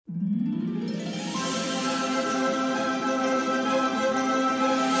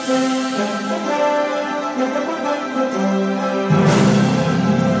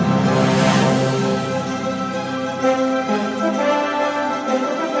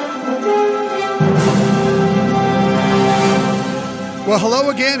Well, hello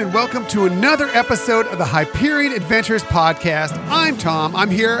again, and welcome to another episode of the Hyperion Adventures podcast. I'm Tom. I'm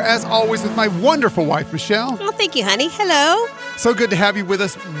here, as always, with my wonderful wife, Michelle. Oh, thank you, honey. Hello. So good to have you with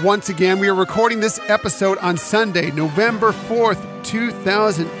us once again. We are recording this episode on Sunday, November 4th,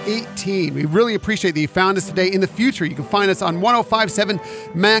 2018. We really appreciate that you found us today. In the future, you can find us on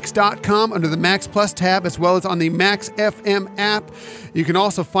 1057max.com under the Max Plus tab, as well as on the Max FM app. You can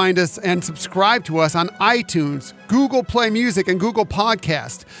also find us and subscribe to us on iTunes, Google Play Music and Google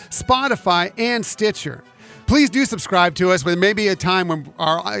Podcast, Spotify, and Stitcher. Please do subscribe to us. There may be a time when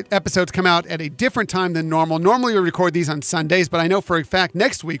our episodes come out at a different time than normal. Normally, we record these on Sundays, but I know for a fact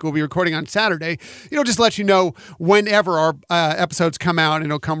next week we'll be recording on Saturday. Just let you know whenever our episodes come out, and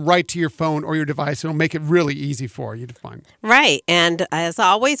it'll come right to your phone or your device. It'll make it really easy for you to find. Right. And as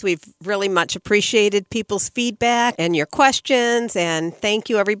always, we've really much appreciated people's feedback and your questions. And thank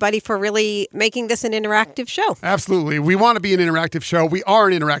you, everybody, for really making this an interactive show. Absolutely. We want to be an interactive show. We are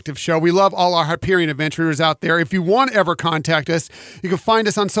an interactive show. We love all our Hyperion adventurers out there. If you want to ever contact us, you can find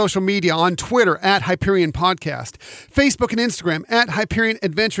us on social media, on Twitter at Hyperion Podcast, Facebook and Instagram at Hyperion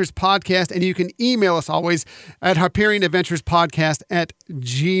Adventures Podcast, and you can email us always at Hyperion Adventures Podcast at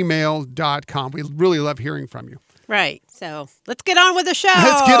gmail.com. We really love hearing from you. Right. So let's get on with the show.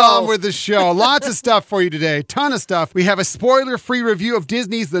 Let's get on with the show. Lots of stuff for you today. Ton of stuff. We have a spoiler-free review of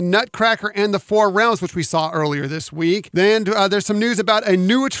Disney's The Nutcracker and the Four Realms, which we saw earlier this week. Then there's some news about a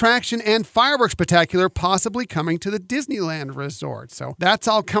new attraction and fireworks spectacular possibly coming to the Disneyland Resort. So that's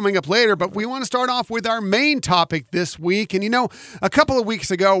all coming up later, but we want to start off with our main topic this week. And a couple of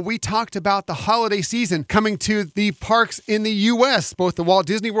weeks ago, we talked about the holiday season coming to the parks in the U.S., both the Walt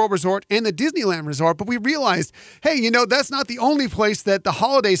Disney World Resort and the Disneyland Resort, but we realized, hey, that's not the only place that the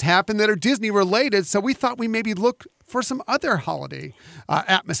holidays happen that are Disney related. So we thought we maybe look for some other holiday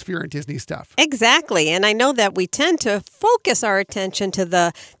atmosphere in Disney stuff. Exactly. And I know that we tend to focus our attention to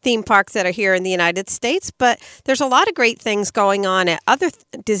the theme parks that are here in the United States, but there's a lot of great things going on at other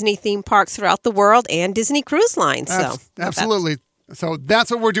Disney theme parks throughout the world and Disney Cruise Lines. Absolutely. So that's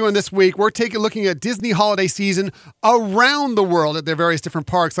what we're doing this week. We're looking at Disney holiday season around the world at their various different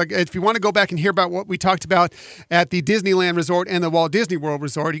parks. Like if you want to go back and hear about what we talked about at the Disneyland Resort and the Walt Disney World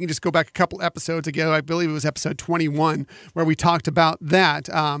Resort, you can just go back a couple episodes ago. I believe it was episode 21 where we talked about that.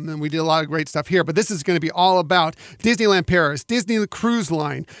 And we did a lot of great stuff here. But this is going to be all about Disneyland Paris, Disney Cruise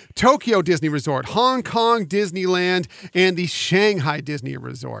Line, Tokyo Disney Resort, Hong Kong Disneyland, and the Shanghai Disney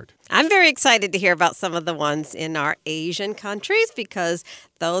Resort. I'm very excited to hear about some of the ones in our Asian countries because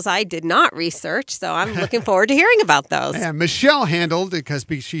those I did not research, so I'm looking forward to hearing about those. And Michelle handled, because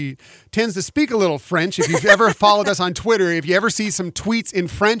she tends to speak a little French. If you've ever followed us on Twitter, if you ever see some tweets in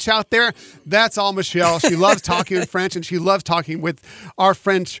French out there, that's all Michelle. She loves talking in French, and she loves talking with our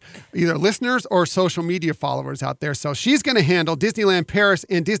French either listeners or social media followers out there. So she's going to handle Disneyland Paris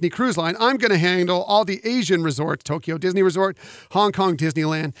and Disney Cruise Line. I'm going to handle all the Asian resorts, Tokyo Disney Resort, Hong Kong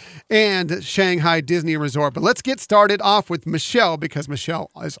Disneyland, and Shanghai Disney Resort. But let's get started off with Michelle, because Michelle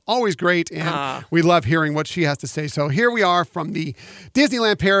is always great, and we love hearing what she has to say. So here we are from the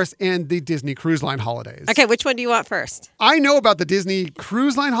Disneyland Paris and the Disney Cruise Line holidays. Okay, which one do you want first? I know about the Disney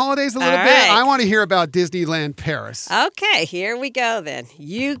Cruise Line holidays a little bit. I want to hear about Disneyland Paris. Okay, here we go then.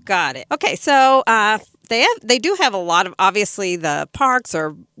 You got it. Okay, so they do have a lot of, obviously the parks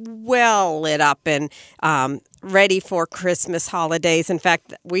are well lit up and ready for Christmas holidays. In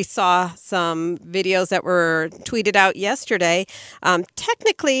fact, we saw some videos that were tweeted out yesterday.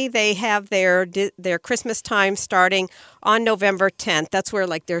 Technically, they have their Christmas time starting on November 10th. That's where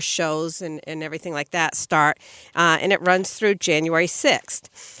like their shows and everything like that start. And it runs through January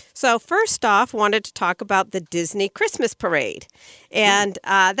 6th. So first off, wanted to talk about the Disney Christmas Parade. And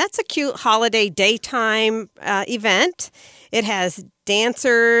that's a cute holiday daytime event. It has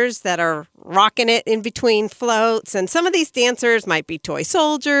dancers that are rocking it in between floats. And some of these dancers might be toy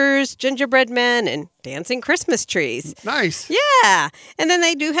soldiers, gingerbread men, and dancing Christmas trees. Nice. Yeah. And then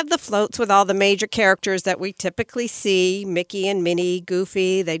they do have the floats with all the major characters that we typically see. Mickey and Minnie,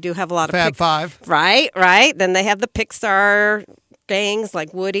 Goofy. They do have a lot of Fab Five. Right. Then they have the Pixar gangs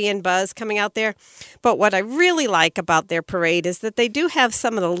like Woody and Buzz coming out there. But what I really like about their parade is that they do have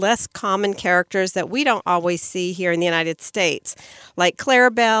some of the less common characters that we don't always see here in the United States, like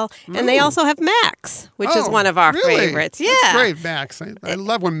Clarabelle. And they also have Max, which is one of our favorites. Yeah. That's great, Max. I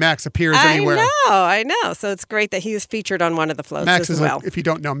love when Max appears anywhere. I know. So it's great that he was featured on one of the floats as well. If you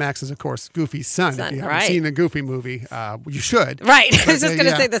don't know, Max is, of course, Goofy's son. If you haven't right. seen the Goofy movie, you should. Right. I was just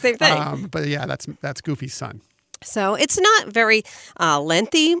going to say the same thing. But yeah, that's Goofy's son. So it's not very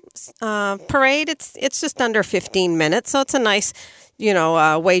lengthy parade. It's just under 15 minutes. So it's a nice,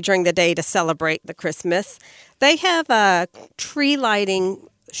 way during the day to celebrate the Christmas. they have a tree lighting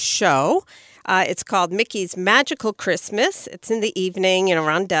show. It's called Mickey's Magical Christmas. It's in the evening,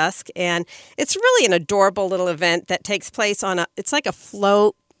 around dusk. And it's really an adorable little event that takes place on it's like a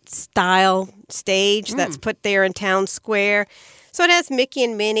float style stage that's put there in Town Square. So it has Mickey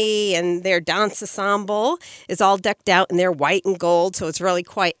and Minnie, and their dance ensemble is all decked out in their white and gold. So it's really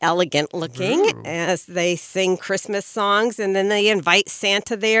quite elegant looking as they sing Christmas songs. And then they invite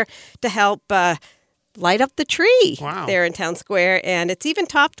Santa there to help light up the tree there in Town Square. And it's even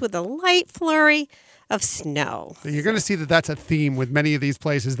topped with a light flurry of snow. You're going to see that that's a theme with many of these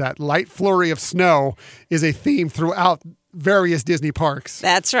places. That light flurry of snow is a theme throughout various Disney parks.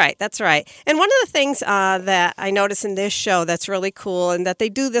 That's right. That's right. And one of the things that I notice in this show that's really cool, and that they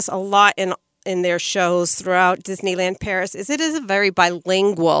do this a lot in their shows throughout Disneyland Paris, is it is a very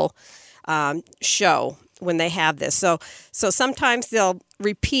bilingual show when they have this. So sometimes they'll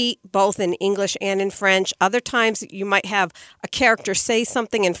repeat both in English and in French. Other times you might have a character say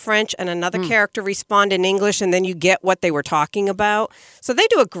something in French and another character respond in English, and then you get what they were talking about. So they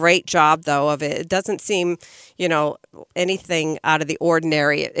do a great job, though, of it. It doesn't seem, anything out of the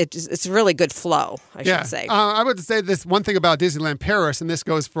ordinary. It's really good flow, I should say. I would say this one thing about Disneyland Paris, and this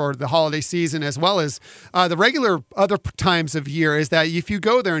goes for the holiday season as well as the regular other times of year, is that if you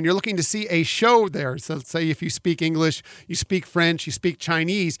go there and you're looking to see a show there, so say if you speak English, you speak French, you speak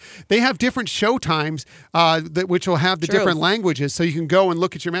Chinese, they have different show times which will have the different languages. So you can go and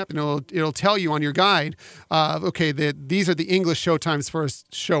look at your map, and it'll tell you on your guide, these are the English show times for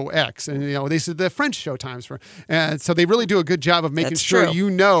show X, and these are the French show times for. And so they really do a good job of making sure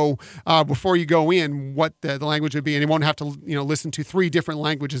before you go in what the language would be, and you won't have to listen to 3 different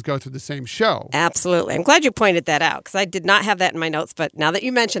languages go through the same show. Absolutely, I'm glad you pointed that out because I did not have that in my notes, but now that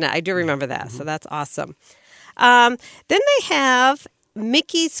you mention it, I do remember that. So that's awesome. Then they have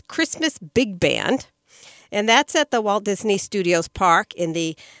Mickey's Christmas Big Band, and that's at the Walt Disney Studios Park in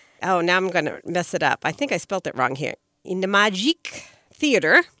the, now I'm going to mess it up. I think I spelled it wrong here. In the Magique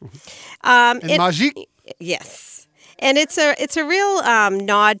Theater. Magique? Yes. And it's a real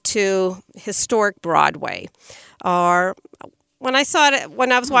nod to historic Broadway. Or when I saw it,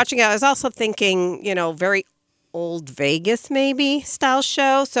 when I was watching it, I was also thinking, very old Vegas maybe style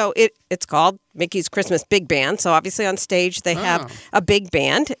show. So it's called Mickey's Christmas Big Band. So obviously on stage they have a big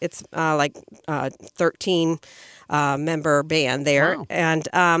band. It's 13 member band there. Wow. And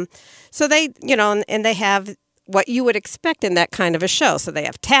so they, and they have what you would expect in that kind of a show. So they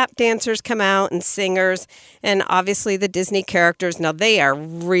have tap dancers come out and singers, and obviously the Disney characters. Now they are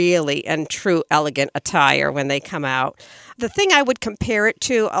really in true elegant attire when they come out. The thing I would compare it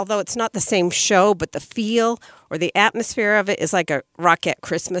to, although it's not the same show, but the feel or the atmosphere of it is like a Rockette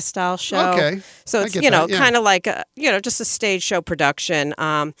Christmas style show. Okay. So it's, kind of like just a stage show production.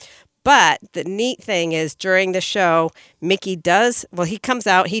 But the neat thing is during the show, Mickey he comes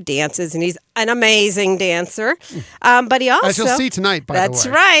out, he dances, and he's an amazing dancer. But he also... As you'll see tonight, by the way. That's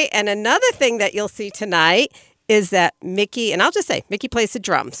right. And another thing that you'll see tonight is that Mickey, and I'll just say, Mickey plays the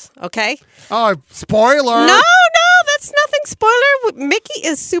drums, okay? Oh, spoiler! No, that's nothing spoiler. Mickey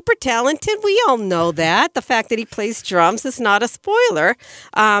is super talented. We all know that. The fact that he plays drums is not a spoiler.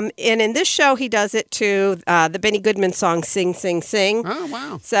 And in this show, he does it to the Benny Goodman song, Sing, Sing, Sing. Oh,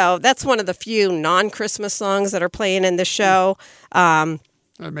 wow. So that's one of the few non-Christmas songs that are playing in the show.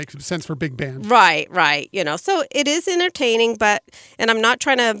 That makes sense for big band. Right. So it is entertaining, and I'm not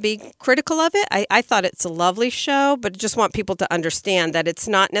trying to be critical of it. I thought it's a lovely show, but I just want people to understand that it's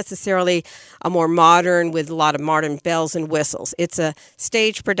not necessarily a more modern with a lot of modern bells and whistles. It's a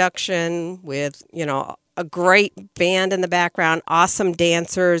stage production with, a great band in the background, awesome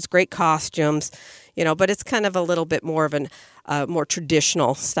dancers, great costumes, but it's kind of a little bit more of a more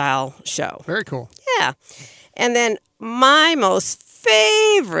traditional style show. Very cool. Yeah. And then my most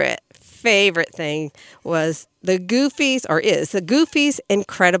favorite thing was the Goofy's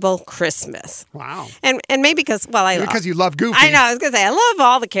Incredible Christmas. Wow. And maybe because you love Goofy. I know, I was going to say, I love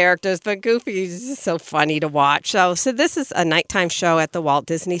all the characters, but Goofy is just so funny to watch. So this is a nighttime show at the Walt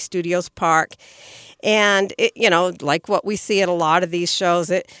Disney Studios Park. And it, like what we see at a lot of these shows,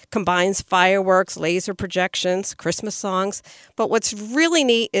 it combines fireworks, laser projections, Christmas songs. But what's really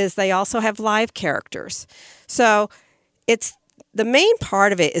neat is they also have live characters. So the main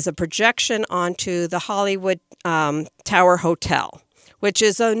part of it is a projection onto the Hollywood Tower Hotel, which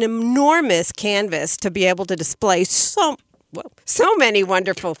is an enormous canvas to be able to display so many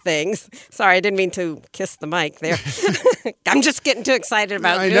wonderful things. Sorry, I didn't mean to kiss the mic there. I'm just getting too excited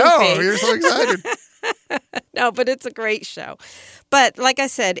about Goofy. I know, you're so excited. No, but it's a great show. But like I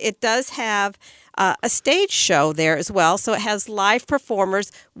said, it does have a stage show there as well. So it has live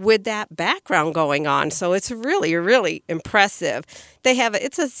performers with that background going on. So it's really, really impressive.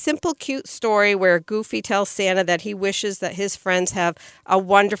 It's a simple, cute story where Goofy tells Santa that he wishes that his friends have a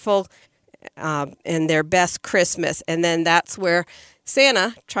wonderful and their best Christmas. And then that's where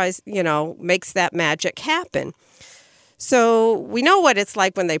Santa makes that magic happen. So we know what it's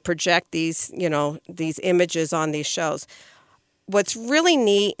like when they project these images on these shows. What's really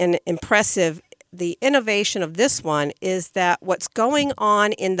neat and impressive, the innovation of this one, is that what's going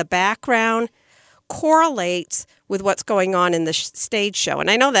on in the background correlates with what's going on in the stage show. And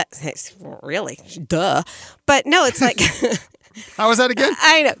I know that, really, duh. But no, it's like... How was that again?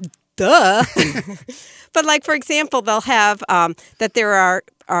 I know, duh. But like, for example, they'll have that there are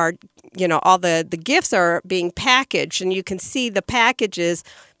all the gifts are being packaged, and you can see the packages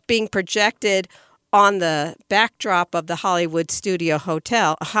being projected on the backdrop of the Hollywood Tower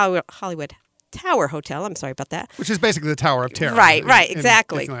Hotel. I'm sorry about that. Which is basically the Tower of Terror. Right,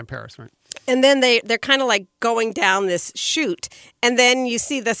 exactly. In Disneyland Paris, right. And then they're kind of like going down this chute, and then you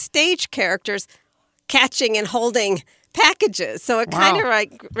see the stage characters catching and holding packages. So it kind of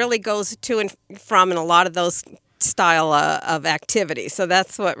like really goes to and from in a lot of those style of activity. So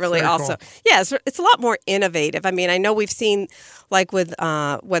that's what really also, cool. Yeah, it's a lot more innovative. I mean, I know we've seen like with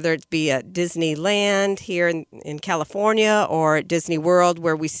whether it be at Disneyland here in California or at Disney World,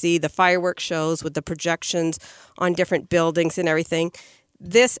 where we see the fireworks shows with the projections on different buildings and everything.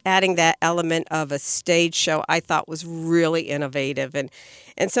 This adding that element of a stage show, I thought was really innovative.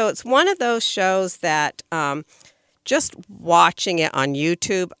 And so it's one of those shows that just watching it on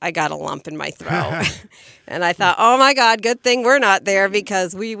YouTube, I got a lump in my throat. And I thought, oh my God, good thing we're not there,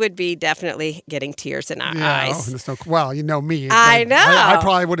 because we would be definitely getting tears in our eyes. Well, you know me. I know. I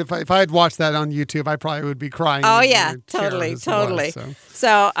probably would, if I had watched that on YouTube, I probably would be crying. Oh yeah, totally.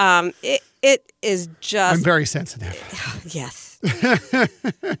 So it is just... I'm very sensitive. Yes.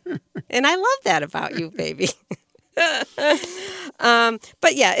 And I love that about you, baby.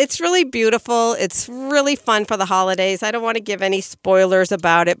 But yeah, it's really beautiful. It's really fun for the holidays. I don't want to give any spoilers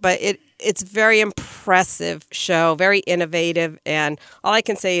about it, but it's very impressive show, very innovative, and all I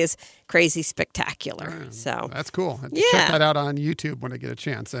can say is crazy spectacular. So that's cool. Check that out on YouTube when I get a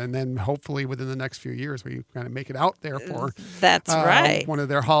chance, and then hopefully within the next few years we kind of make it out there for right, one of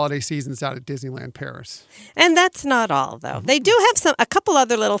their holiday seasons out at Disneyland Paris. And that's not all, though. They do have a couple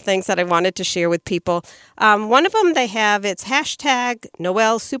other little things that I wanted to share with people. One of them it's hashtag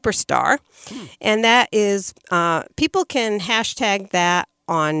Noel Superstar, and that is people can hashtag that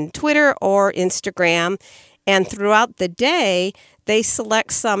on Twitter or Instagram, and throughout the day they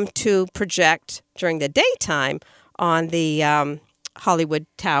select some to project during the daytime on the Hollywood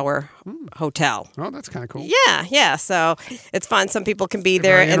Tower Hotel. Oh, that's kind of cool. Yeah. So it's fun. Some people can be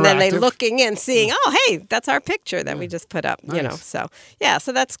there, and then they're looking and seeing, oh, hey, that's our picture that we just put up. Nice. So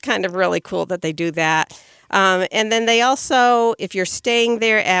that's kind of really cool that they do that. And then they also, if you're staying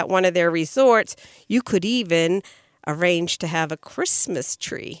there at one of their resorts, you could even arrange to have a Christmas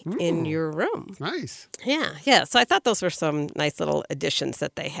tree in your room. Nice. Yeah. So I thought those were some nice little additions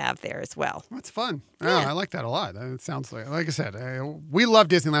that they have there as well. That's fun. Yeah. I like that a lot. It sounds like I said, we love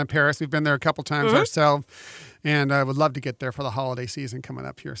Disneyland Paris. We've been there a couple times ourselves, and I would love to get there for the holiday season coming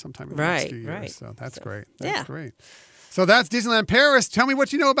up here sometime in the next few years. Right. So that's great. That's great. So that's Disneyland Paris. Tell me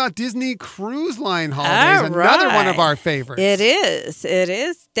what you know about Disney Cruise Line holidays. Another one of our favorites. It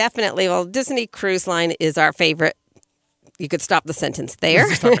is definitely. Well, Disney Cruise Line is our favorite. You could stop the sentence there.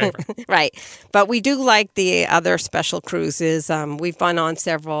 Right. But we do like the other special cruises. We've gone on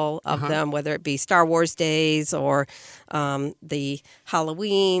several of them, whether it be Star Wars Days or the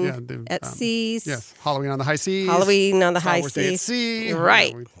Halloween at Seas. Yes, Halloween on the High Seas. Halloween on the Star High Wars Seas. Day at Sea.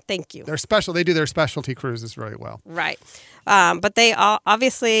 Right. Thank you. They're special. They do their specialty cruises really well. Right. But they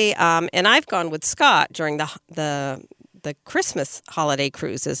obviously, and I've gone with Scott during the Christmas holiday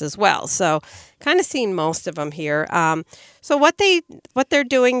cruises as well. So kind of seen most of them here. So what they're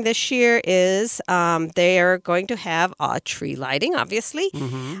doing this year is they are going to have tree lighting, obviously.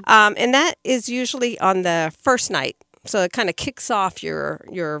 And that is usually on the first night. So it kind of kicks off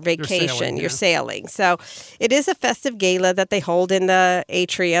your vacation, your sailing. So it is a festive gala that they hold in the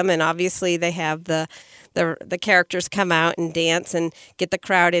atrium, and obviously they have the characters come out and dance and get the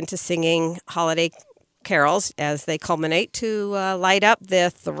crowd into singing holiday carols as they culminate to light up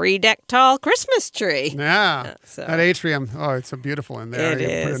the 3-deck tall Christmas tree. Yeah. That atrium. Oh, it's so beautiful in there. It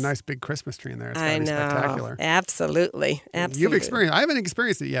is. Put a nice big Christmas tree in there. It's gotta be spectacular. Absolutely. You've experienced. I haven't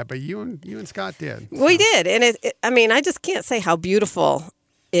experienced it yet, but you and Scott did. We did, and I mean, I just can't say how beautiful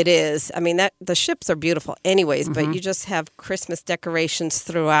It is. I mean, that the ships are beautiful anyways, but you just have Christmas decorations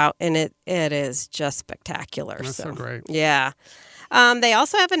throughout, and it is just spectacular. That's so great. Yeah. They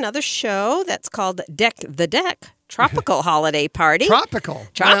also have another show that's called Deck the Deck. Tropical holiday party. Tropical.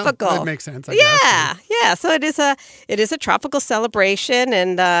 Well, that makes sense, I guess. Yeah. So it is a tropical celebration,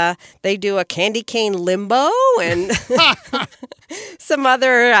 and they do a candy cane limbo and some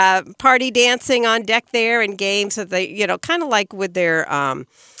other party dancing on deck there and games that they, kind of like with their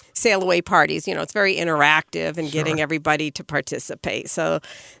sail away parties. It's very interactive and getting everybody to participate. So,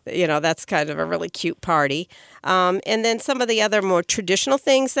 that's kind of a really cute party. And then some of the other more traditional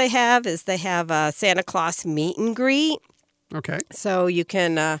things they have is they have a Santa Claus meet and greet. Okay. So you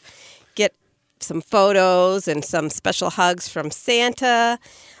can get some photos and some special hugs from Santa.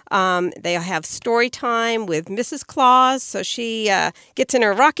 They have story time with Mrs. Claus. So she gets in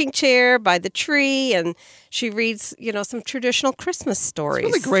her rocking chair by the tree and she reads, some traditional Christmas stories.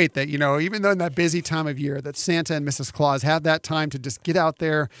 It's really great that, even though in that busy time of year that Santa and Mrs. Claus have that time to just get out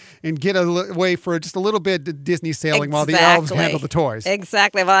there and get away for just a little bit of Disney sailing while the elves handle the toys.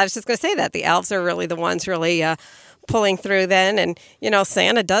 Exactly. Well, I was just going to say that. The elves are really the ones really pulling through then. And,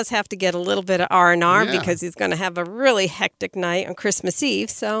 Santa does have to get a little bit of R&R because he's going to have a really hectic night on Christmas Eve.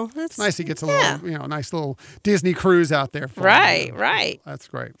 So that's nice. He gets a little, nice little Disney cruise out there for him. Right. That's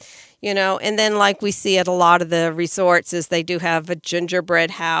great. And then like we see at a lot of the resorts is they do have a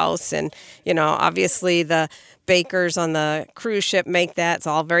gingerbread house and, obviously the bakers on the cruise ship make that. It's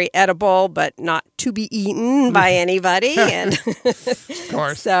all very edible, but not to be eaten by anybody. And of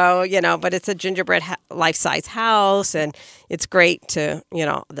course. So, but it's a gingerbread life-size house and it's great to,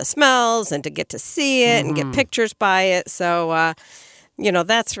 the smells and to get to see it and get pictures by it. So,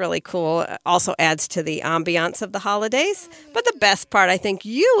 that's really cool. It also adds to the ambiance of the holidays. But the best part, I think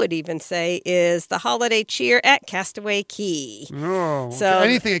you would even say, is the holiday cheer at Castaway Cay. Oh, so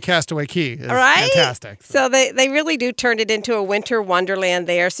anything at Castaway Cay is fantastic. So they really do turn it into a winter wonderland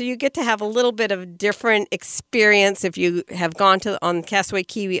there. So you get to have a little bit of different experience if you have gone on Castaway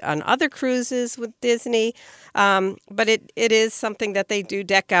Cay on other cruises with Disney. But it is something that they do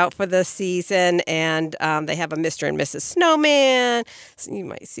deck out for the season, and they have a Mr. and Mrs. Snowman. So you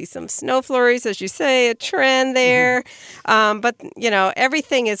might see some snow flurries, as you say, a trend there. But,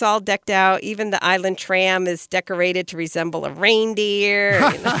 everything is all decked out. Even the island tram is decorated to resemble a reindeer.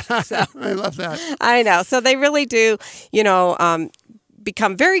 So, I love that. I know. So they really do,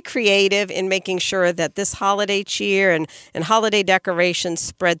 become very creative in making sure that this holiday cheer and holiday decorations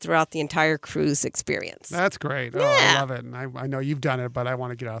spread throughout the entire cruise experience. That's great. Oh, I love it. And I know you've done it, but I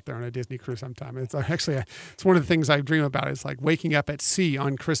want to get out there on a Disney cruise sometime. It's actually, it's one of the things I dream about. It's like waking up at sea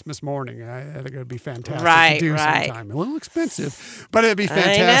on Christmas morning. I think it would be fantastic to do sometime. A little expensive, but it'd be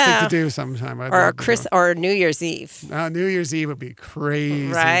fantastic to do sometime. Or New Year's Eve. New Year's Eve would be crazy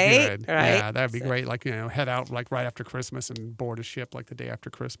good. Right. Yeah, that'd be great. Like, head out like right after Christmas and board a ship like the day after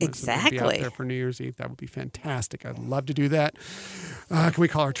Christmas. Exactly. And be out there for New Year's Eve. That would be fantastic. I'd love to do that. Can we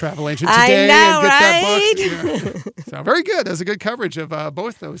call our travel agent today and get that booked? Yeah. So very good. That's a good coverage of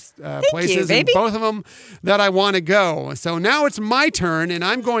both those places and both of them that I want to go. So now it's my turn, and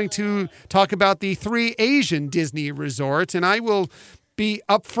I'm going to talk about the 3 Asian Disney resorts, and I will be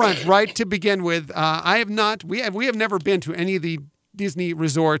upfront right to begin with. We have never been to any of the Disney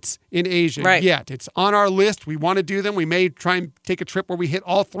resorts in Asia yet. It's on our list. We want to do them. We may try and take a trip where we hit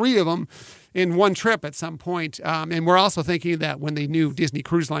all 3 of them in one trip at some point. And we're also thinking that when the new Disney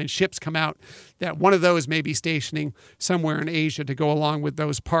Cruise Line ships come out, that one of those may be stationing somewhere in Asia to go along with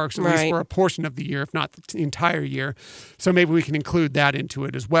those parks, at least for a portion of the year, if not the entire year. So maybe we can include that into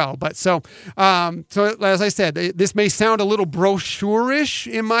it as well. But so as I said, this may sound a little brochure-ish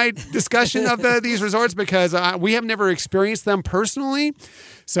in my discussion of these resorts because we have never experienced them personally.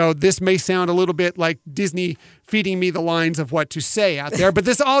 So this may sound a little bit like Disney feeding me the lines of what to say out there, but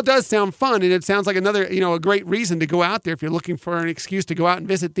this all does sound fun, and it sounds like another, a great reason to go out there if you're looking for an excuse to go out and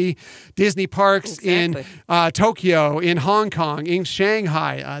visit the Disney parks in Tokyo, in Hong Kong, in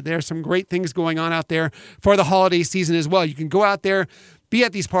Shanghai. There's some great things going on out there for the holiday season as well. You can go out there, be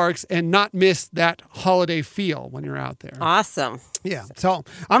at these parks, and not miss that holiday feel when you're out there. Awesome. Yeah. So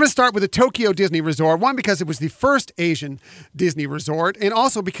I'm going to start with the Tokyo Disney Resort. One, because it was the first Asian Disney resort, and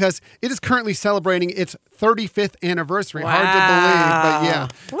also because it is currently celebrating its 35th anniversary. Wow. Hard to believe,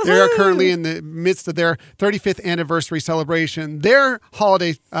 but yeah. They are currently in the midst of their 35th anniversary celebration. Their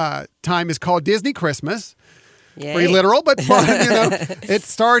holiday time is called Disney Christmas. Yay. Pretty literal, but fun. It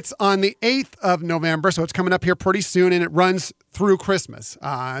starts on the 8th of November, so it's coming up here pretty soon, and it runs through Christmas.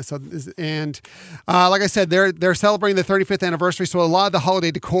 Like I said, they're celebrating the 35th anniversary, so a lot of the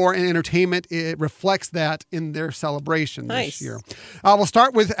holiday decor and entertainment, it reflects that in their celebration this year. We'll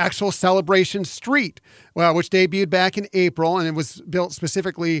start with actual Celebration Street, which debuted back in April, and it was built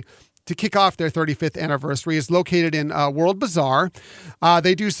specifically to kick off their 35th anniversary. Is located in World Bazaar.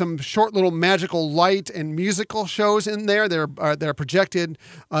 They do some short little magical light and musical shows in there. They're projected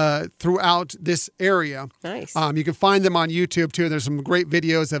throughout this area. Nice. You can find them on YouTube too. There's some great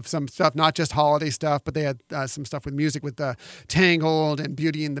videos of some stuff, not just holiday stuff, but they had some stuff with music with Tangled and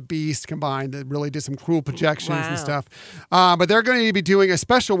Beauty and the Beast combined that really did some cool projections and stuff. But they're going to be doing a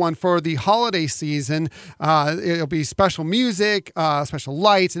special one for the holiday season. It'll be special music, special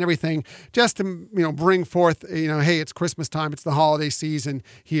lights and everything, just to bring forth hey, it's Christmas time, it's the holiday season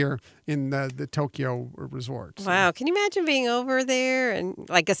here in the Tokyo resort. Wow, can you imagine being over there and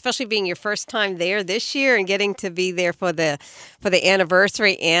especially being your first time there this year and getting to be there for the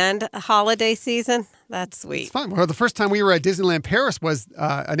anniversary and holiday season? That's sweet. It's fun. Well, the first time we were at Disneyland Paris was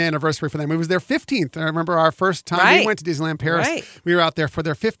an anniversary for them. It was their 15th. I remember our first time we went to Disneyland Paris. We were out there for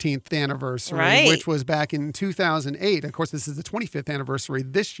their 15th anniversary, which was back in 2008. Of course, this is the 25th anniversary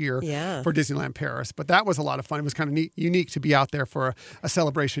this year for Disneyland Paris. But that was a lot of fun. It was kind of unique to be out there for a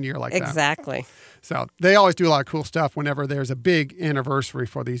celebration year like that. Exactly. So they always do a lot of cool stuff whenever there's a big anniversary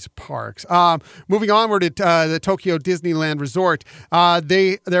for these parks. Moving onward at the Tokyo Disneyland Resort,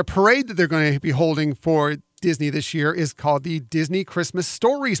 their parade that they're going to be holding for Disney this year is called the Disney Christmas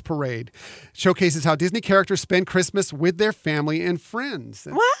Stories Parade. It showcases how Disney characters spend Christmas with their family and friends.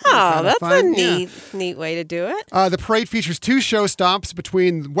 Wow, that's a neat way to do it. The parade features 2 show stops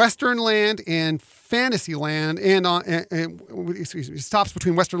between Westernland and Fantasyland, stops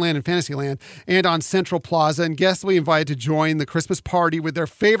between Westernland and Fantasyland, and on Central Plaza. And guests will be invited to join the Christmas party with their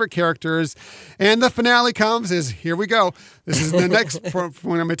favorite characters. And the finale comes. Here we go. This is the next point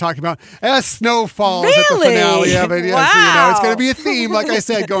I'm going to talk about. As snow falls at the finale of it. Wow. It's going to be a theme, like I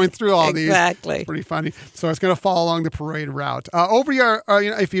said, going through all these. Exactly. Pretty funny. So it's going to follow along the parade route. Over here,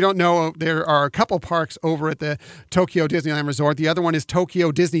 if you don't know, there are a couple parks over at the Tokyo Disneyland Resort. The other one is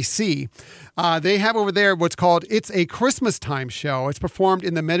Tokyo Disney Sea. They have over there what's called It's a Christmas Time Show. It's performed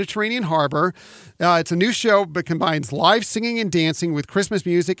in the Mediterranean Harbor. It's a new show but combines live singing and dancing with Christmas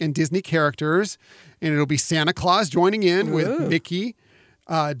music and Disney characters. And it'll be Santa Claus joining in with Mickey.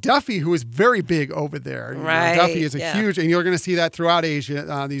 Duffy, who is very big over there. Duffy is a huge, and you're going to see that throughout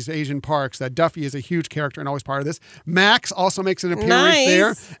Asia, these Asian parks, that Duffy is a huge character and always part of this. Max also makes an appearance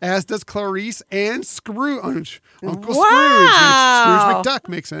there, as does Clarice and Scrooge. Uncle Scrooge. Scrooge McDuck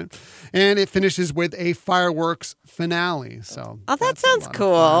makes it. And it finishes with a fireworks finale. So that sounds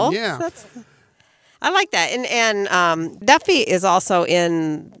cool. Yeah. I like that. And Duffy is also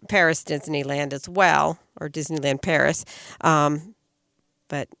in Paris Disneyland as well, or Disneyland Paris.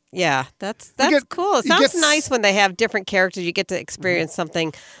 But yeah, that's cool. It sounds nice when they have different characters. You get to experience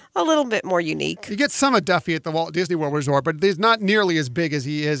something a little bit more unique. You get some of Duffy at the Walt Disney World Resort, but he's not nearly as big as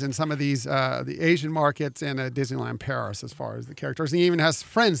he is in some of these the Asian markets and Disneyland Paris as far as the characters. And he even has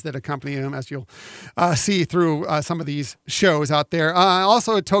friends that accompany him, as you'll see through some of these shows out there.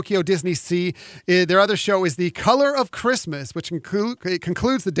 Also at Tokyo Disney Sea, their other show is The Color of Christmas, which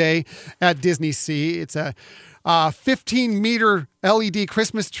concludes the day at Disney Sea. It's a 15-meter LED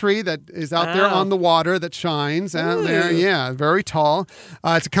Christmas tree that is out there on the water that shines out there. Yeah, very tall.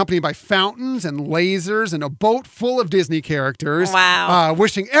 It's accompanied by fountains and lasers and a boat full of Disney characters. Wow.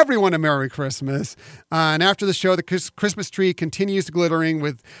 Wishing everyone a Merry Christmas. And after the show, the Christmas tree continues glittering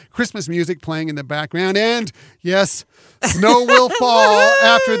with Christmas music playing in the background. And yes, snow will fall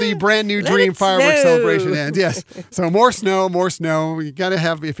after the brand new Dream Fireworks celebration ends. Yes. So more snow, more snow. You got to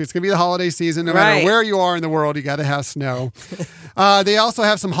have, if it's going to be the holiday season, no matter where you are in the world, you got to have snow. They also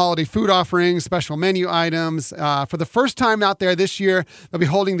have some holiday food offerings, special menu items. For the first time out there this year, they'll be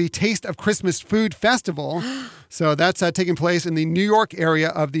holding the Taste of Christmas Food Festival. So that's taking place in the New York area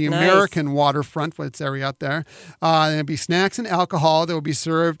of the American waterfront, what's area out there. There'll be snacks and alcohol that will be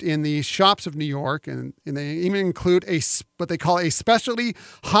served in the shops of New York. And they even include what they call a specialty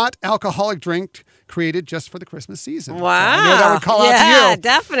hot alcoholic drink created just for the Christmas season. Wow. So I know that would call out to you. Yeah,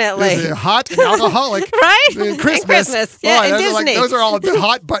 definitely. Hot and alcoholic. Right? In Christmas. And Christmas. Yeah, and Disney. Those are all the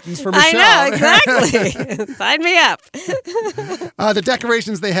hot buttons for Michelle. I know, exactly. Sign me up. The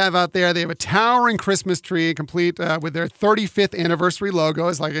decorations they have out there, they have a towering Christmas tree complete with their 35th anniversary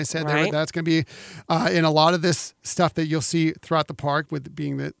logos. Like I said, that's going to be in a lot of this stuff that you'll see throughout the park with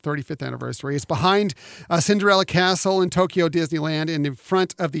being the 35th anniversary. It's behind Cinderella Castle in Tokyo Disneyland and in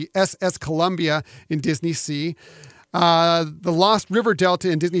front of the SS Columbia in Disney Sea. The Lost River Delta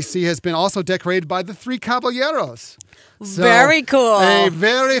in Disney Sea has been also decorated by the Three Caballeros. So, very cool. A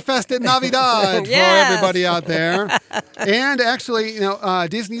very festive Navidad Yes. for everybody out there. And actually,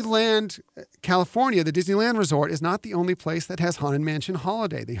 Disneyland, California, the Disneyland Resort is not the only place that has Haunted Mansion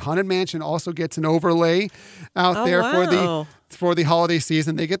Holiday. The Haunted Mansion also gets an overlay out there for the holiday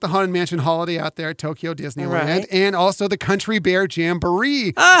season. They get the Haunted Mansion Holiday out there at Tokyo Disneyland. Right. And also the Country Bear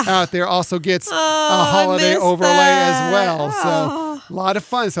Jamboree out there also gets a holiday overlay as well. So a lot of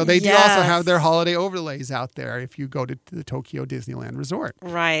fun. So they do also have their holiday overlays out there if you go to the Tokyo Disneyland Resort.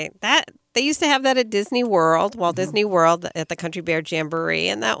 Right. They used to have that at Disney World, Walt Disney World, at the Country Bear Jamboree,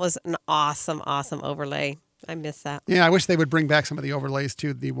 and that was an awesome, awesome overlay. I miss that. Yeah, I wish they would bring back some of the overlays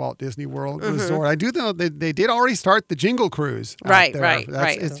to the Walt Disney World Resort. I do know they did already start the Jingle Cruise. Right.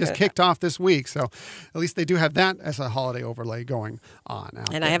 It's just kicked off this week, so at least they do have that as a holiday overlay going on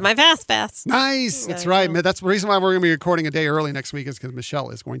out And there. I have my Fast Pass. Nice. That's right. That's the reason why we're going to be recording a day early next week is because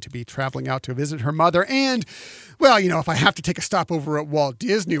Michelle is going to be traveling out to visit her mother. And, well, if I have to take a stop over at Walt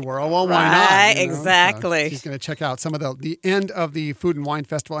Disney World, well, why not? Right, exactly. So she's going to check out some of the end of the Food and Wine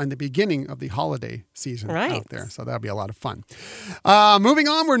Festival and the beginning of the holiday season out there. So that'll be a lot of fun. Moving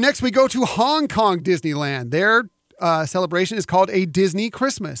on, next we go to Hong Kong Disneyland. Their celebration is called a Disney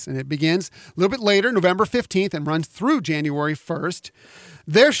Christmas, and it begins a little bit later, November 15th, and runs through January 1st.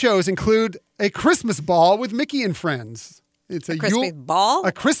 Their shows include a Christmas ball with Mickey and Friends. It's a Christmas ball?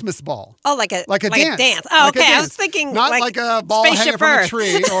 A Christmas ball. Oh, like a dance. Like Oh, a okay. dance. I was thinking not like a ball hanging Spaceship from Earth. a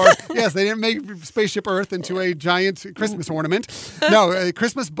tree. Or yes, they didn't make Spaceship Earth into a giant Christmas ornament. No, a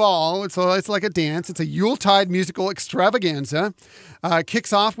Christmas ball. So it's like a dance. It's a Yuletide musical extravaganza.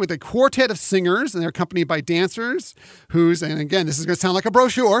 Kicks off with a quartet of singers, and they're accompanied by dancers and again, this is going to sound like a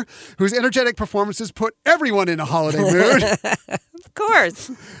brochure, whose energetic performances put everyone in a holiday mood. Of course.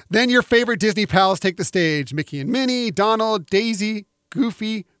 Then your favorite Disney pals take the stage. Mickey and Minnie, Donald, Daisy,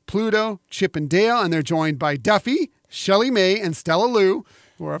 Goofy, Pluto, Chip and Dale, and they're joined by Duffy, Shelley May, and Stella Lou,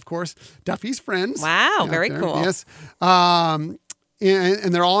 who are, of course, Duffy's friends. Wow, very cool. Yes. And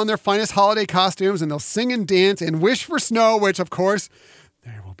they're all in their finest holiday costumes, and they'll sing and dance and wish for snow, which, of course,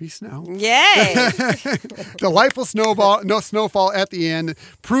 there will be snow. Yay. Delightful snowfall at the end.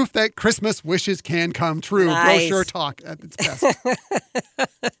 Proof that Christmas wishes can come true. Nice. Brochure talk at its best.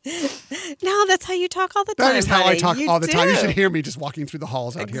 No, that's how you talk all the time. That is how I talk all the time. You do. should hear me just walking through the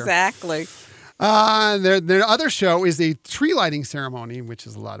halls out here. Exactly. Their other show is a tree lighting ceremony, which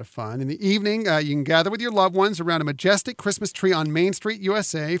is a lot of fun. In the evening, you can gather with your loved ones around a majestic Christmas tree on Main Street,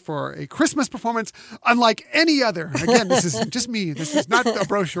 USA for a Christmas performance unlike any other. Again, this is just me. This is not a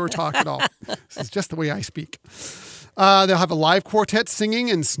brochure talk at all. This is just the way I speak. They'll have a live quartet singing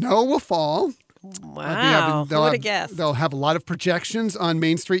and snow will fall. Wow. Who would have guessed? They'll have a lot of projections on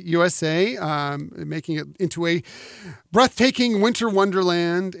Main Street, USA, making it into a breathtaking winter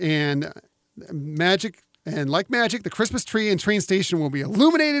wonderland and magic. And like magic, the Christmas tree and train station will be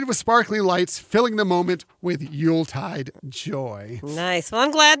illuminated with sparkly lights, filling the moment with Yuletide joy. Nice. Well, I'm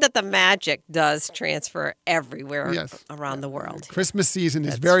glad that the magic does transfer everywhere around the world. Christmas season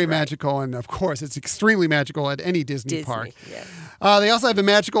is very magical, and of course, it's extremely magical at any Disney park. Yes. They also have a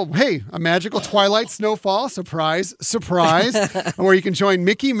magical twilight snowfall, surprise, where you can join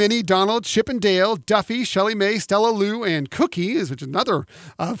Mickey, Minnie, Donald, Chip and Dale, Duffy, Shelley May, Stella Lou, and Cookie, which is another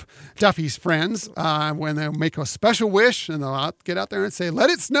of Duffy's friends, when they'll make a special wish, and they'll get out there and say, let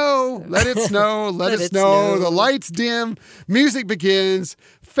it snow, let it snow, let it snow. The lights dim, music begins.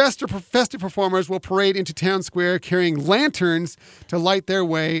 Festive performers will parade into town square carrying lanterns to light their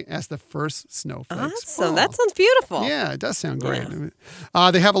way as the first snowflakes fall. That sounds beautiful. Yeah, it does sound great.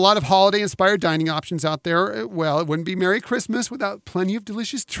 Yeah. They have a lot of holiday-inspired dining options out there. Well, it wouldn't be Merry Christmas without plenty of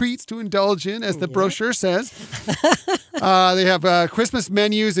delicious treats to indulge in, as the brochure says. They have Christmas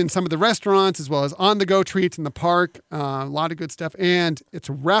menus in some of the restaurants, as well as on-the-go treats in the park. A lot of good stuff. And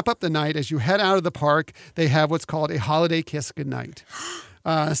to wrap up the night, as you head out of the park, they have what's called a holiday kiss goodnight.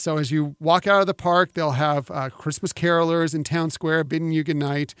 So as you walk out of the park, they'll have Christmas carolers in town square bidding you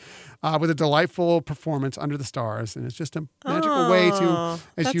goodnight with a delightful performance under the stars. And it's just a magical way to,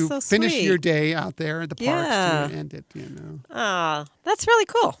 as you finish your day out there at the parks, to end it, Oh, that's really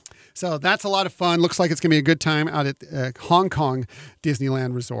cool. So that's a lot of fun. Looks like it's going to be a good time out at Hong Kong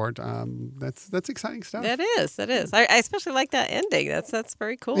Disneyland Resort. That's exciting stuff. That is. I especially like that ending. That's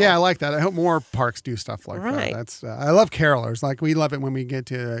very cool. Yeah, I like that. I hope more parks do stuff like that. I love carolers. Like we love it when we get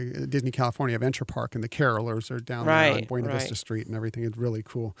to Disney California Adventure Park and the carolers are down there on Buena Vista Street and everything. It's really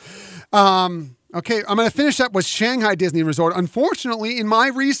cool. Okay, I'm going to finish up with Shanghai Disney Resort. Unfortunately, in my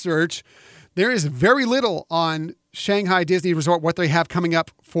research, there is very little on Shanghai Disney Resort, what they have coming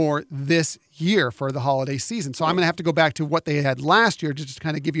up for this year for the holiday season. So I'm going to have to go back to what they had last year to just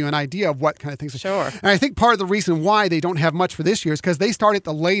kind of give you an idea of what kind of things. Sure. And I think part of the reason why they don't have much for this year is because they start at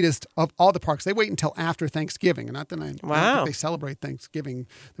the latest of all the parks. They wait until after Thanksgiving. And not that I don't think they celebrate Thanksgiving.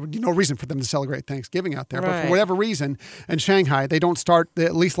 There would be no reason for them to celebrate Thanksgiving out there. But for whatever reason, in Shanghai, they don't start,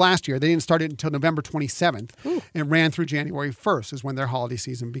 at least last year, they didn't start it until November 27th. And ran through January 1st is when their holiday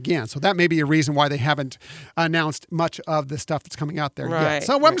season began. So that may be a reason why they haven't announced much of the stuff that's coming out there yet.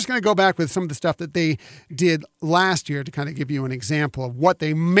 So I'm just going to go back with some of the stuff that they did last year to kind of give you an example of what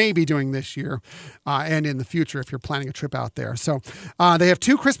they may be doing this year and in the future if you're planning a trip out there. So they have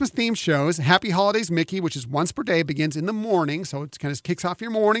 2 Christmas-themed shows. Happy Holidays Mickey, which is once per day, begins in the morning. So it kind of kicks off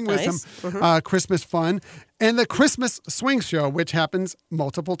your morning with some Christmas fun. And the Christmas Swing Show, which happens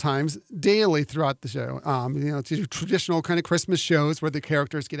multiple times daily throughout the show. It's traditional kind of Christmas shows where the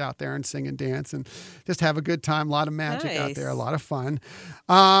characters get out there and sing and dance and just have a good time. A lot of magic out there, a lot of fun.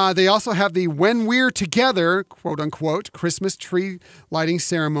 They also have the When We're Together, quote unquote, Christmas tree lighting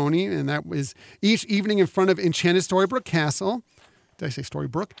ceremony. And that was each evening in front of Enchanted Storybook Castle. Did I say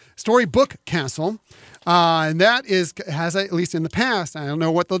Storybook? Storybook Castle. And that has, at least in the past, I don't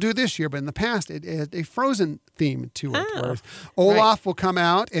know what they'll do this year, but in the past, it had a Frozen theme to it. Where Olaf will come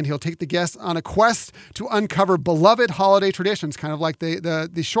out and he'll take the guests on a quest to uncover beloved holiday traditions, kind of like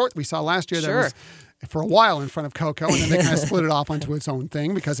the short we saw last year that was for a while in front of Coco, and then they kind of split it off onto its own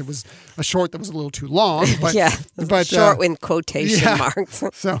thing because it was a short that was a little too long. But short in quotation marks.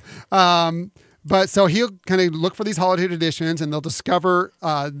 So he'll kind of look for these holiday traditions, and they'll discover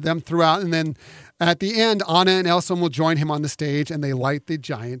them throughout. And then at the end, Anna and Elsa will join him on the stage, and they light the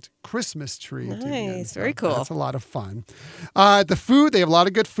giant Christmas tree. Nice, very cool. That's a lot of fun. The food, they have a lot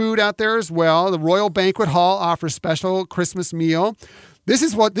of good food out there as well. The Royal Banquet Hall offers special Christmas meal.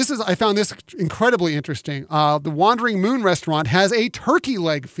 I found this incredibly interesting. The Wandering Moon restaurant has a turkey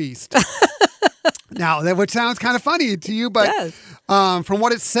leg feast. Now, which sounds kind of funny to you, but from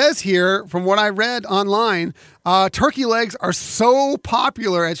what it says here, from what I read online, turkey legs are so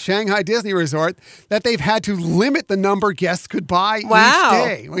popular at Shanghai Disney Resort that they've had to limit the number guests could buy each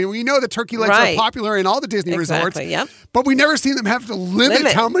day. We know that turkey legs are popular in all the Disney resorts, but we never seen them have to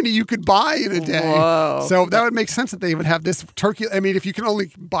limit how many you could buy in a day. So that would make sense that they would have this turkey. I mean, if you can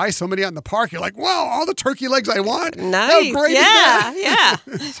only buy so many out in the park, you're like, whoa, all the turkey legs I want. Nice. How great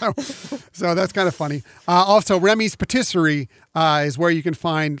is that? So that's kind of funny. Also, Remy's Patisserie is where you can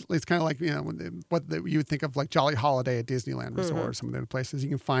find, it's kind of like, what you would think of like Jolly Holiday at Disneyland Resort or some of the other places. You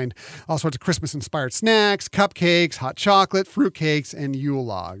can find all sorts of Christmas-inspired snacks, cupcakes, hot chocolate, fruitcakes, and Yule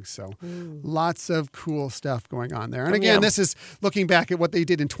logs. So lots of cool stuff going on there. And again, this is looking back at what they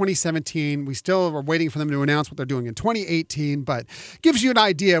did in 2017. We still are waiting for them to announce what they're doing in 2018, but gives you an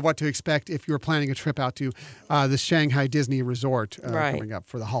idea of what to expect if you're planning a trip out to the Shanghai Disney Resort coming up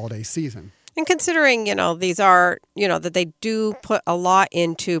for the holiday season. And considering, these are, that they do put a lot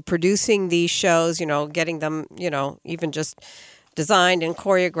into producing these shows, getting them, even just designed and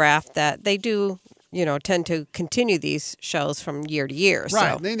choreographed, that they do, tend to continue these shows from year to year.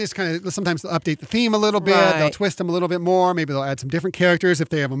 Right. So. They just kind of, sometimes they'll update the theme a little bit. They'll twist them a little bit more. Maybe they'll add some different characters. If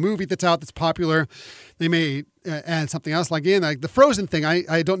they have a movie that's out that's popular, they may add something else. Like the Frozen thing,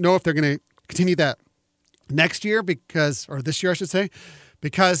 I don't know if they're going to continue that next year or this year, I should say.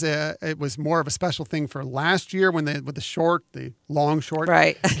 Because it was more of a special thing for last year with the long short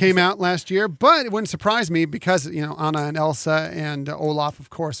came out last year. But it wouldn't surprise me because, Anna and Elsa and Olaf, of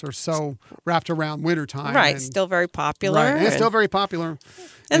course, are so wrapped around wintertime. Right, still very popular. Right, and it's still very popular.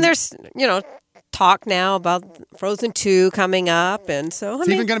 And there's, talk now about Frozen 2 coming up. And so, it's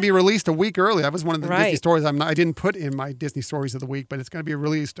even going to be released a week early. That was one of the Disney stories I didn't put in my Disney Stories of the Week, but it's going to be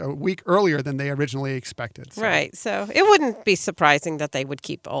released a week earlier than they originally expected. So. Right. So it wouldn't be surprising that they would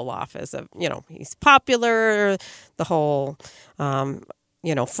keep Olaf as he's popular. The whole,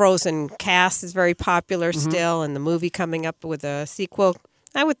 Frozen cast is very popular still, and the movie coming up with a sequel.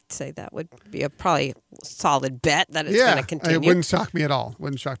 I would say that would be probably solid bet that it's going to continue. It wouldn't shock me at all.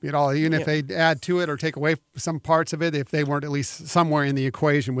 Even if they add to it or take away some parts of it, if they weren't at least somewhere in the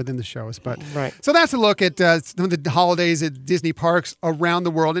equation within the shows. But so that's a look at some of the holidays at Disney parks around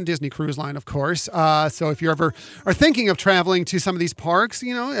the world and Disney Cruise Line, of course. So if you ever are thinking of traveling to some of these parks,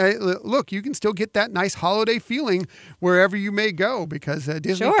 look, you can still get that nice holiday feeling wherever you may go because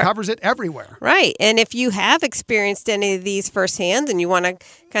Disney covers it everywhere. Right. And if you have experienced any of these firsthand and you want to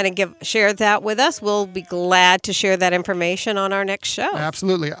kind of share that with us, we'll be glad to share that information on our next show.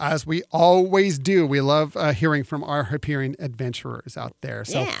 Absolutely. As we always do. We love hearing from our Hyperion adventurers out there.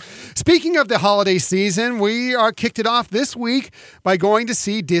 So, Speaking of the holiday season, we are kicked it off this week by going to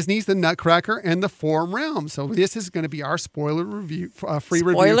see Disney's The Nutcracker and the Four Realms. So this is going to be our spoiler review,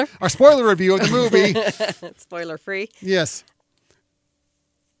 review. Our spoiler review of the movie. Spoiler free? Yes.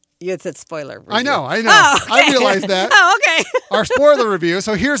 You had said spoiler review. I know. Oh, okay. I realized that. Oh, okay. Our spoiler review.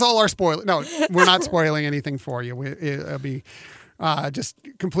 So here's all our spoiler. No, we're not spoiling anything for you. It'll be just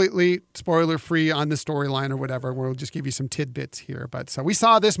completely spoiler-free on the storyline or whatever. We'll just give you some tidbits here. But so we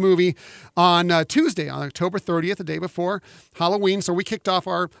saw this movie on Tuesday, on October 30th, the day before Halloween. So we kicked off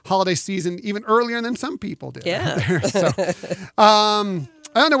our holiday season even earlier than some people did. Yeah.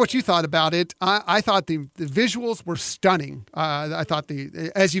 I don't know what you thought about it. I thought the visuals were stunning. I thought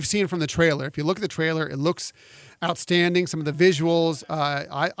as you've seen from the trailer, if you look at the trailer, it looks outstanding. Some of the visuals,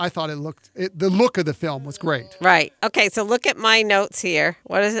 I thought the look of the film was great. Right. Okay, so look at my notes here.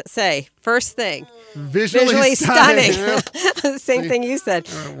 What does it say? First thing. Visually stunning. Same thing you said.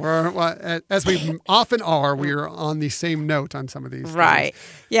 As we often are, we are on the same note on some of these Right.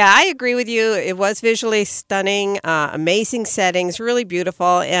 things. Yeah, I agree with you. It was visually stunning, amazing settings, really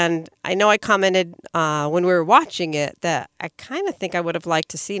beautiful. And I know I commented when we were watching it that I kind of think I would have liked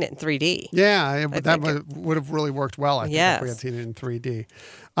to seen it in 3D. Yeah, that would have really worked well, I think, if we had seen it in 3D.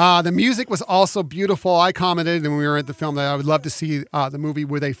 The music was also beautiful. I commented when we were at the film that I would love to see the movie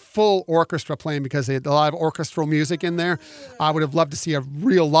with a full orchestra playing because they had a lot of orchestral music in there. I would have loved to see a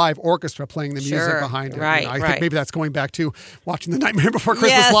real live orchestra playing the music behind it. Right, I think maybe that's going back to watching The Nightmare Before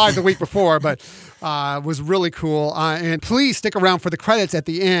Christmas live the week before, but it was really cool. And please stick around for the credits at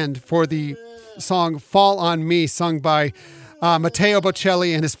the end for the song Fall on Me, sung by Matteo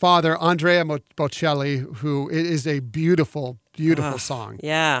Bocelli and his father, Andrea Bocelli, who it is a beautiful song.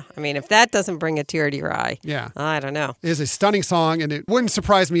 Yeah. I mean, if that doesn't bring a tear to your eye, I don't know. It is a stunning song, and it wouldn't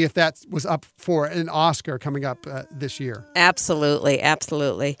surprise me if that was up for an Oscar coming up this year. Absolutely.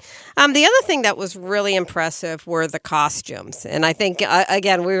 Absolutely. The other thing that was really impressive were the costumes. And I think,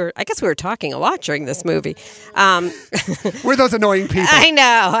 again, I guess we were talking a lot during this movie. We're those annoying people. I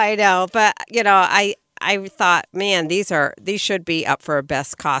know. But, I thought, man, these should be up for a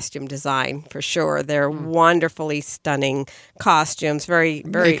best costume design for sure. They're wonderfully stunning costumes. Very,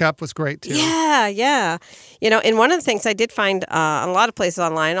 very. Makeup was great too. Yeah. And one of the things I did find on a lot of places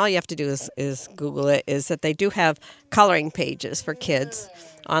online, all you have to do is Google it, is that they do have coloring pages for kids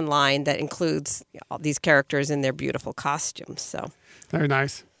online that includes all these characters in their beautiful costumes. So very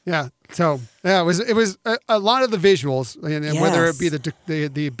nice. Yeah. So it was a lot of the visuals, and whether it be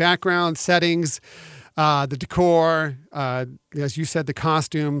the background settings. The decor, as you said, the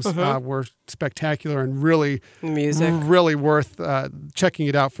costumes were spectacular and really worth checking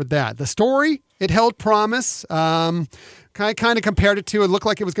it out for that. The story, it held promise. Kind of compared it looked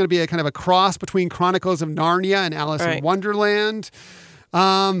like it was going to be a kind of a cross between Chronicles of Narnia and Alice in Wonderland.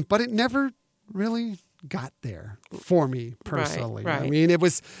 But it never really got there for me personally. Right. I mean, it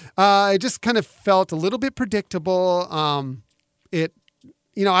just kind of felt a little bit predictable.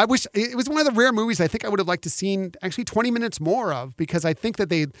 I wish it was one of the rare movies I think I would have liked to seen actually 20 minutes more of, because I think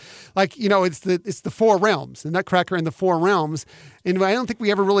that it's the Four Realms, the Nutcracker and the Four Realms. And I don't think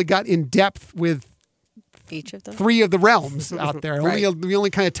we ever really got in depth with each of them, 3 of the realms out there. Right. We only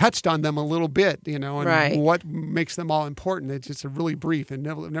kind of touched on them a little bit, and what makes them all important. It's just a really brief and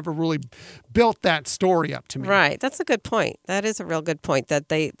never really built that story up to me. Right. That's a good point. That is a real good point that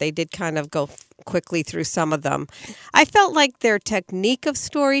they did kind of go quickly through some of them. I felt like their technique of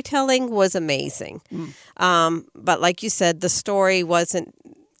storytelling was amazing. But like you said, the story wasn't,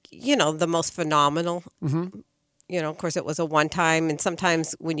 the most phenomenal. Of course, it was a one-time, and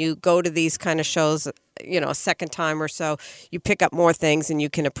sometimes when you go to these kind of shows, a second time or so, you pick up more things and you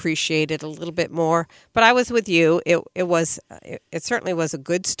can appreciate it a little bit more. But I was with you. It certainly was a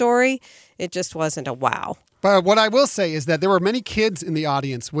good story. It just wasn't a wow. But what I will say is that there were many kids in the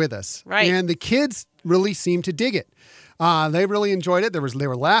audience with us. Right. And the kids really seemed to dig it. They really enjoyed it. They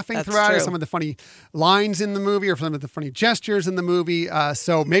were laughing throughout it. Some of the funny lines in the movie or some of the funny gestures in the movie.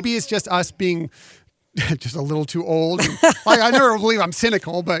 So maybe it's just us being just a little too old. And, I never believe I'm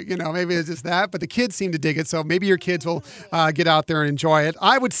cynical, but maybe it's just that. But the kids seem to dig it, so maybe your kids will get out there and enjoy it.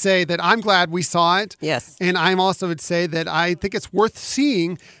 I would say that I'm glad we saw it. Yes. And I also would say that I think it's worth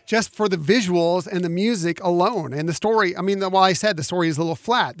seeing just for the visuals and the music alone. And the story, while I said the story is a little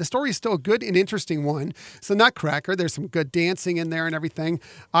flat, the story is still a good and interesting one. It's a Nutcracker. There's some good dancing in there and everything.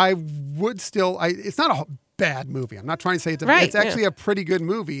 I would still, it's not a bad movie. I'm not trying to say it's Right, it's actually a pretty good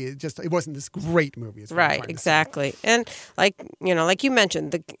movie. It wasn't this great movie. Is what I'm Right, trying to say. exactly. And like you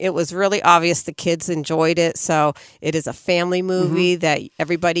mentioned, it was really obvious the kids enjoyed it. So it is a family movie that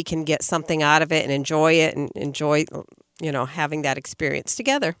everybody can get something out of it and enjoy it and enjoy, having that experience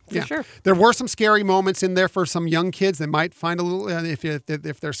together for sure. There were some scary moments in there for some young kids. They might find a little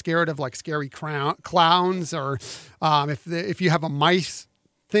if they're scared of like scary clowns or if you have a mice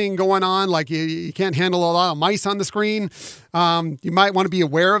thing going on, like you can't handle a lot of mice on the screen. You might want to be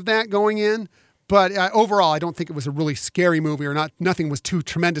aware of that going in. But overall, I don't think it was a really scary movie, or nothing was too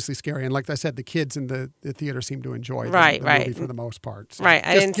tremendously scary. And like I said, the kids in the theater seemed to enjoy the movie for the most part. So Right.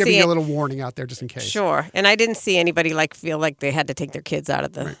 I just didn't giving see you it. a little warning out there just in case. Sure. And I didn't see anybody feel like they had to take their kids out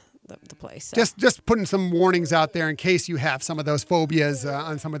of the place. So. Just putting some warnings out there in case you have some of those phobias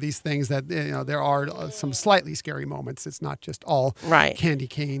on some of these things, that there are some slightly scary moments. It's not just all candy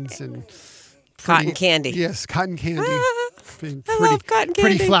canes and Cotton candy. Yes, cotton candy. I love cotton candy.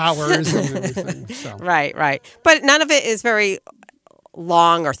 Pretty flowers and everything. So. Right. But none of it is very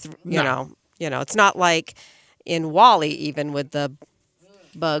long or it's not like in WALL-E even with the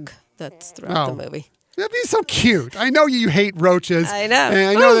bug that's throughout the movie. That'd be so cute. I know you hate roaches. I know.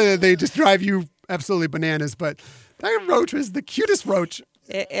 And I know that they just drive you absolutely bananas, but that roach was the cutest roach.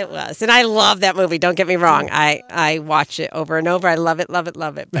 It was. And I love that movie. Don't get me wrong. I watch it over and over. I love it.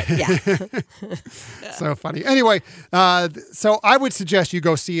 But yeah. So funny. Anyway, so I would suggest you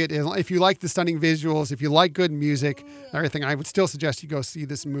go see it. If you like the stunning visuals, if you like good music, everything, I would still suggest you go see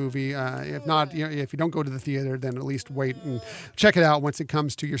this movie. If not, if you don't go to the theater, then at least wait and check it out once it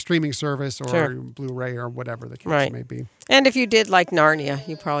comes to your streaming service or Blu-ray or whatever the case may be. And if you did like Narnia,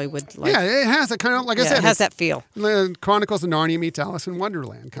 you probably would like. Yeah, it has a kind of, like I said, it has that feel. Chronicles of Narnia meets Alice in Wonderland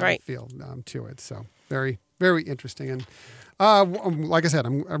kind of feel to it. So very, very interesting. And like I said,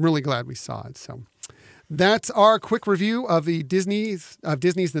 I'm really glad we saw it. So that's our quick review of Disney's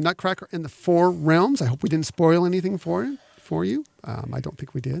The Nutcracker and the Four Realms. I hope we didn't spoil anything for you. I don't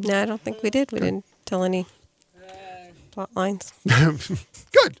think we did. No, I don't think we did. We didn't tell any plot lines.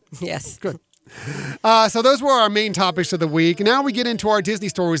 Good. Yes. Good. So those were our main topics of the week. Now we get into our Disney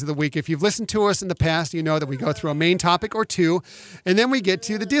stories of the week. If you've listened to us in the past, you know that we go through a main topic or two, and then we get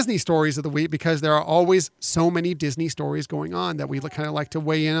to the Disney stories of the week, because there are always so many Disney stories going on that we kind of like to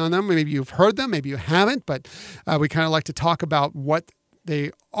weigh in on them. Maybe you've heard them, maybe you haven't, but we kind of like to talk about what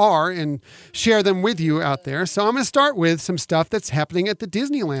they are and share them with you out there. So I'm going to start with some stuff that's happening at the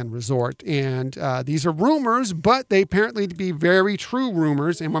Disneyland Resort. And these are rumors, but they apparently to be very true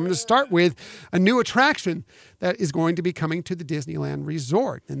rumors. And I'm going to start with a new attraction that is going to be coming to the Disneyland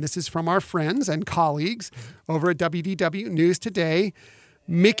Resort. And this is from our friends and colleagues over at WDW News Today.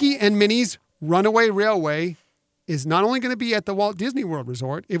 Mickey and Minnie's Runaway Railway is not only going to be at the Walt Disney World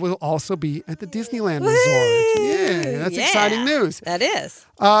Resort, it will also be at the Disneyland Resort. Yeah, that's exciting news. That is.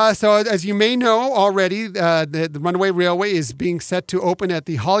 So as you may know already, the Runaway Railway is being set to open at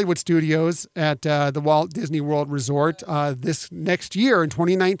the Hollywood Studios at the Walt Disney World Resort this next year in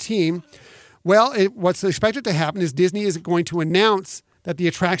 2019. Well, what's expected to happen is Disney is going to announce that the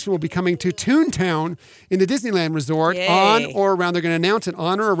attraction will be coming to Toontown in the Disneyland Resort on or around, they're going to announce it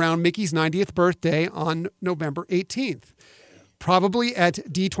on or around Mickey's 90th birthday on November 18th. Probably at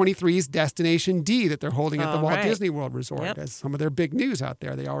D23's Destination D that they're holding at the Walt Disney World Resort as some of their big news out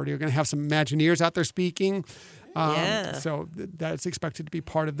there. They already are going to have some Imagineers out there speaking. So that's expected to be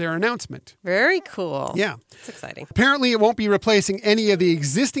part of their announcement. Very cool. Yeah. It's exciting. Apparently, it won't be replacing any of the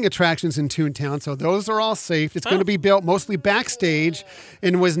existing attractions in Toontown, so those are all safe. It's going to be built mostly backstage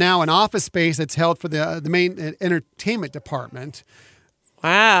and was now an office space that's held for the main entertainment department.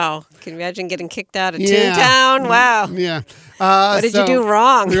 Wow. Can you imagine getting kicked out of Toontown? Wow. Yeah. What did you do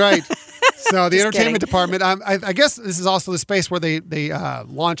wrong? Right. So the entertainment kidding. department, I guess this is also the space where they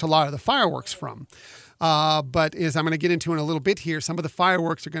launch a lot of the fireworks from. But as I'm going to get into in a little bit here, some of the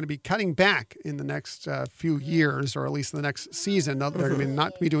fireworks are going to be cutting back in the next few years, or at least the next season. They're going to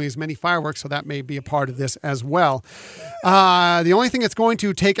not be doing as many fireworks, so that may be a part of this as well. The only thing that's going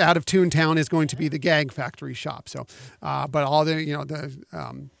to take out of Toontown is going to be the Gag Factory shop. So, but all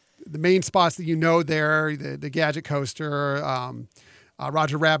the main spots that there, the Gadget Coaster.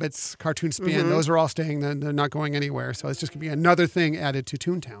 Roger Rabbit's Cartoon Spin, those are all staying. They're not going anywhere. So it's just going to be another thing added to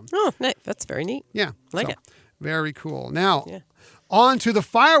Toontown. Oh, nice. That's very neat. Yeah. Like it. Very cool. Now, on to the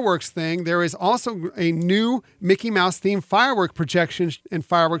fireworks thing. There is also a new Mickey Mouse themed firework projection and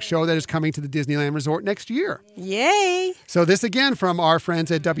fireworks show that is coming to the Disneyland Resort next year. Yay. So this again from our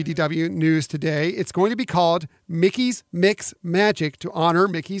friends at WDW News Today. It's going to be called Mickey's Mix Magic to honor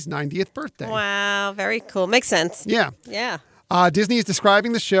Mickey's 90th birthday. Wow. Very cool. Makes sense. Yeah. Yeah. Disney is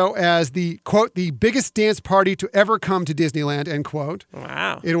describing the show as the, quote, the biggest dance party to ever come to Disneyland, end quote.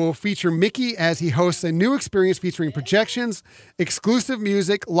 Wow. It will feature Mickey as he hosts a new experience featuring projections, exclusive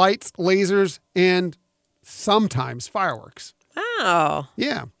music, lights, lasers, and sometimes fireworks. Wow.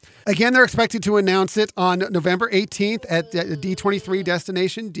 Yeah. Again, they're expected to announce it on November 18th at D23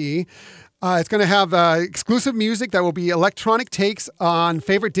 Destination D. It's going to have exclusive music that will be electronic takes on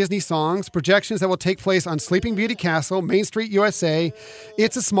favorite Disney songs, projections that will take place on Sleeping Beauty Castle, Main Street USA,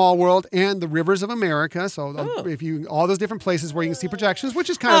 It's a Small World, and the Rivers of America. So if you all those different places where you can see projections,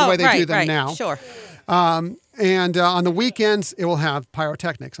 which is kind of the way they do them now. Sure. And on the weekends, it will have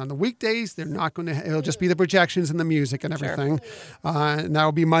pyrotechnics. On the weekdays, they're not going to. It'll just be the projections and the music and everything. Sure. And that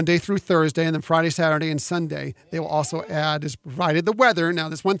will be Monday through Thursday, and then Friday, Saturday, and Sunday. They will also add, as provided the weather. Now,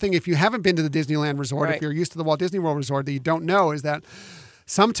 there's one thing if you haven't been to the Disneyland Resort, if you're used to the Walt Disney World Resort, that you don't know is that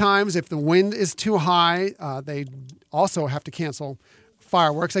sometimes if the wind is too high, they also have to cancel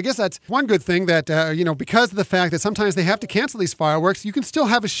fireworks. I guess that's one good thing that, because of the fact that sometimes they have to cancel these fireworks, you can still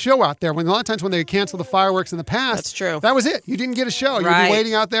have a show out there. When a lot of times when they cancel the fireworks in the past, that's true. That was it. You didn't get a show. You'd be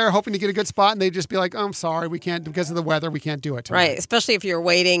waiting out there hoping to get a good spot, and they'd just be like, oh, I'm sorry, we can't, because of the weather, we can't do it tonight. Right, especially if you're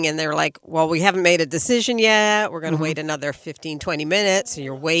waiting and they're like, well, we haven't made a decision yet. We're going to wait another 15, 20 minutes. And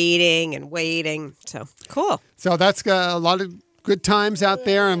you're waiting and waiting. So, cool. So that's a lot of good times out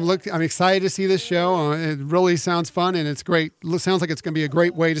there. I'm excited to see this show. It really sounds fun, and it's great. It sounds like it's going to be a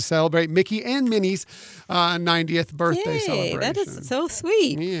great way to celebrate Mickey and Minnie's 90th birthday celebration. That is so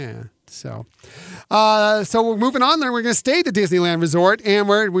sweet. Yeah. So we're moving on there. We're going to stay at the Disneyland Resort, and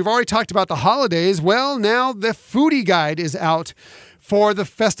we've already talked about the holidays. Well, now the foodie guide is out for the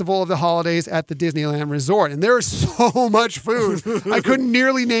Festival of the Holidays at the Disneyland Resort. And there is so much food. I couldn't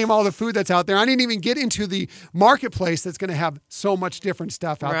nearly name all the food that's out there. I didn't even get into the marketplace that's going to have so much different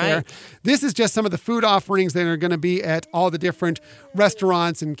stuff out there. This is just some of the food offerings that are going to be at all the different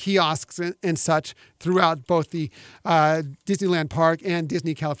restaurants and kiosks and such throughout both the Disneyland Park and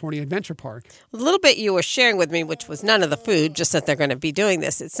Disney California Adventure Park. A little bit you were sharing with me, which was none of the food, just that they're going to be doing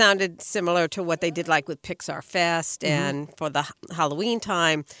this. It sounded similar to what they did like with Pixar Fest and for the Halloween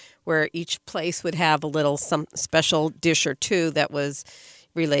time, where each place would have some special dish or two that was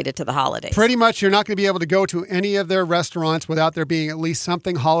related to the holidays. Pretty much, you're not going to be able to go to any of their restaurants without there being at least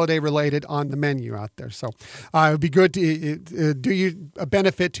something holiday related on the menu out there. So it would be good to do you a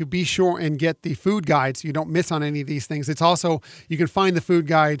benefit to be sure and get the food guide so you don't miss on any of these things. It's also, you can find the food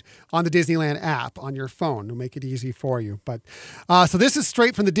guide on the Disneyland app on your phone to make it easy for you. But so this is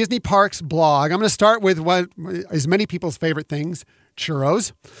straight from the Disney Parks blog. I'm going to start with what is many people's favorite things,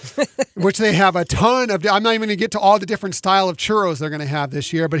 churros, which they have a ton of. I'm not even going to get to all the different style of churros they're going to have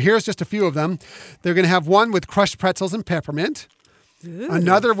this year, but here's just a few of them. They're going to have one with crushed pretzels and peppermint,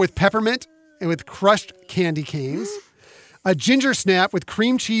 another with peppermint and with crushed candy canes, a ginger snap with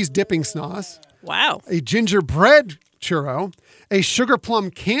cream cheese dipping sauce, wow, a gingerbread churro, a sugar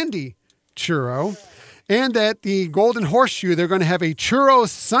plum candy churro, and at the Golden Horseshoe, they're going to have a churro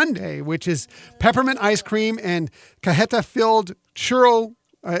sundae, which is peppermint ice cream and cajeta-filled churro,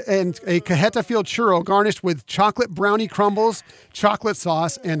 and a cajeta-filled churro garnished with chocolate brownie crumbles, chocolate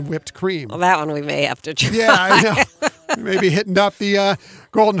sauce, and whipped cream. Well, that one we may have to try. Yeah, I know. Maybe hitting up the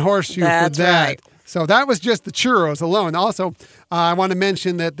Golden Horseshoe That's for that. right. So that was just the churros alone. Also, I want to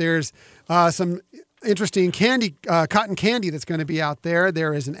mention that there's some interesting candy, cotton candy that's going to be out there.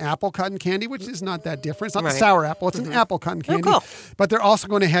 There is an apple cotton candy, which is not that different. It's not the sour apple. It's an apple cotton candy. Oh, cool. But they're also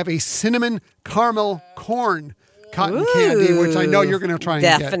going to have a cinnamon caramel corn cotton candy, which I know you're going to try and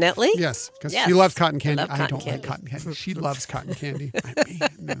definitely. get. Yes, because she loves cotton candy. I don't like cotton candy. She loves cotton candy.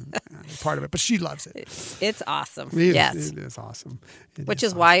 I'm part of it, but she loves it. It's awesome. It is awesome. Which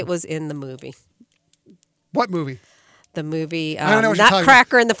is why it was in the movie. What movie? The movie I don't know what you're talking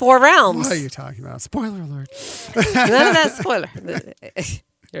Nutcracker in the Four Realms. What are you talking about? Spoiler alert. None of that spoiler.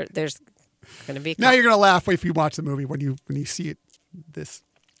 There's going to be. Now you're going to laugh if you watch the movie when you see it. This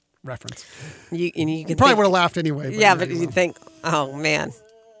reference. You can probably would have laughed anyway. But you think, oh man,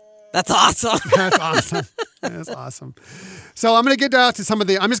 that's awesome. That's awesome. That's awesome. So I'm going to get down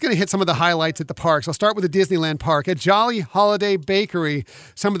to I'm just going to hit some of the highlights at the parks. I'll start with the Disneyland Park. At Jolly Holiday Bakery,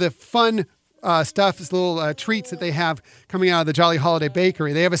 some of the fun stuff, this little treats that they have coming out of the Jolly Holiday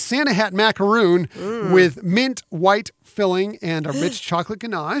Bakery. They have a Santa hat macaroon with mint white filling and a rich chocolate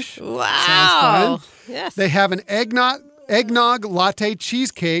ganache. Wow. Sounds fun. Yes. They have an eggnog latte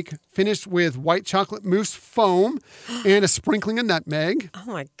cheesecake finished with white chocolate mousse foam and a sprinkling of nutmeg. Oh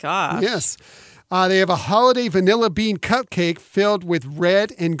my gosh. Yes. They have a holiday vanilla bean cupcake filled with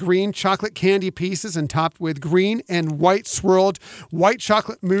red and green chocolate candy pieces and topped with green and white swirled white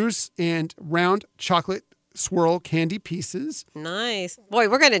chocolate mousse and round chocolate swirl candy pieces. Nice. Boy,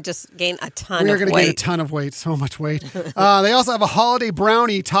 we're going to just gain a ton We're of going to weight. gain a ton of weight, so much weight. They also have a holiday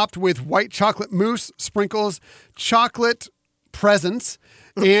brownie topped with white chocolate mousse, sprinkles, chocolate presents,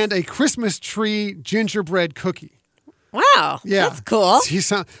 and a Christmas tree gingerbread cookie. Wow. Yeah. That's cool.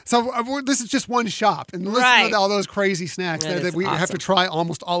 So this is just one shop. And listen Right. to all those crazy snacks That that is we have to awesome. try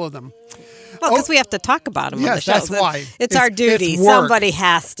almost all of them. Well, because we have to talk about them on the Yes, show. that's why. It's our duty. it's work. Somebody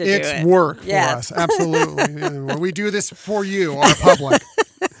has to do it. It's work for Yes. us. Absolutely. Yeah, we do this for you, our public.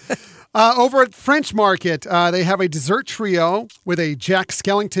 Over at French Market, they have a dessert trio with a Jack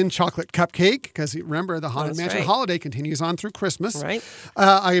Skellington chocolate cupcake, because remember, the Haunted That's Mansion right. holiday continues on through Christmas. Right.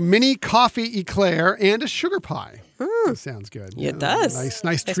 A mini coffee eclair and a sugar pie. That sounds good. It does. Nice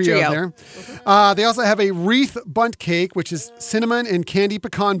Nice trio trio. there. They also have a wreath bundt cake, which is cinnamon and candy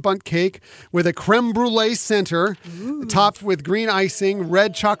pecan bundt cake with a creme brulee center, topped with green icing,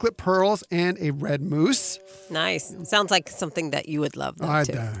 red chocolate pearls, and a red mousse. Nice. Sounds like something that you would love, though,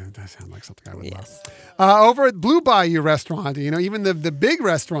 too. That sounds like something I would Yes. love. Over at Blue Bayou Restaurant, even the big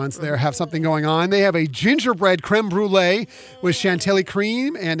restaurants there have something going on. They have a gingerbread creme brulee with chantilly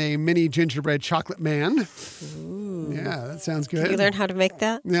cream and a mini gingerbread chocolate man. Yeah, that sounds good. Can you learn how to make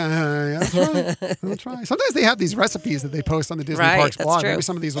that? Yeah, I'll try. Sometimes they have these recipes that they post on the Disney Right, Parks that's blog. true. Maybe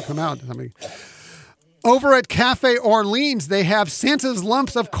some of these will come out. Over at Cafe Orleans, they have Santa's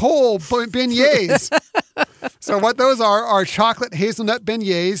lumps of coal beignets. So what those are chocolate hazelnut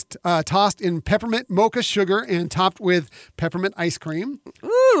beignets tossed in peppermint mocha sugar and topped with peppermint ice cream.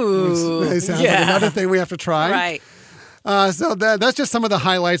 Ooh. That sounds like another thing we have to try. Right. So that's just some of the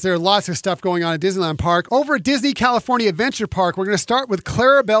highlights. There are lots of stuff going on at Disneyland Park. Over at Disney California Adventure Park, we're going to start with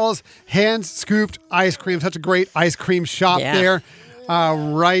Clarabelle's hand-scooped ice cream. Such a great ice cream shop there.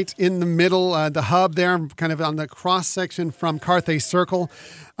 Right in the middle, the hub there, kind of on the cross section from Carthay Circle.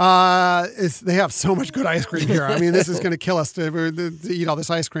 They have so much good ice cream here. I mean, this is going to kill us to eat all this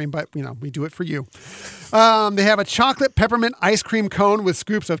ice cream, but we do it for you. They have a chocolate peppermint ice cream cone with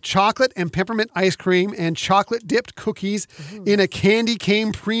scoops of chocolate and peppermint ice cream and chocolate dipped cookies in a candy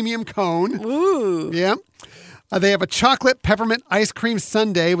cane premium cone. Ooh. Yeah. They have a chocolate peppermint ice cream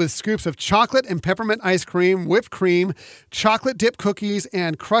sundae with scoops of chocolate and peppermint ice cream, whipped cream, chocolate dip cookies,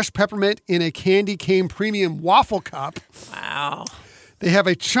 and crushed peppermint in a candy cane premium waffle cup. Wow. They have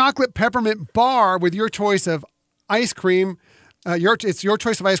a chocolate peppermint bar with your choice of ice cream. It's your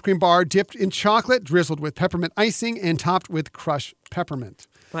choice of ice cream bar dipped in chocolate, drizzled with peppermint icing, and topped with crushed peppermint.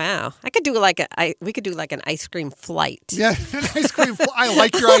 Wow. We could do like an ice cream flight. Yeah, an ice cream. I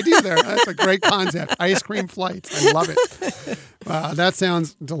like your idea there. That's a great concept. Ice cream flights. I love it. That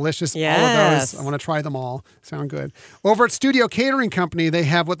sounds delicious. Yes. All of those. I want to try them all. Sound good. Over at Studio Catering Company, they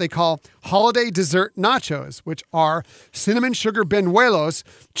have what they call holiday dessert nachos, which are cinnamon sugar benuelos,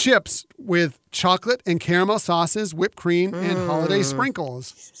 chips with chocolate and caramel sauces, whipped cream, and holiday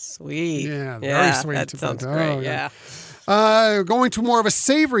sprinkles. Sweet. Yeah, very sweet. That sounds great. Yeah. Going to more of a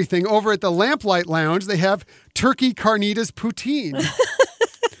savory thing, over at the Lamplight Lounge, they have turkey carnitas poutine,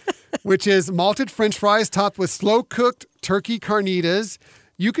 which is malted French fries topped with slow-cooked turkey carnitas,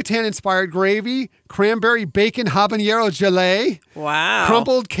 Yucatan-inspired gravy, cranberry bacon habanero gelée, Wow.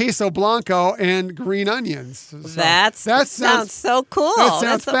 crumbled queso blanco, and green onions. So that sounds so cool. That sounds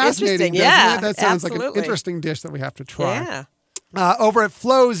That's so fascinating, interesting. doesn't Yeah, it? That sounds like an absolutely. interesting dish that we have to try. Yeah. Over at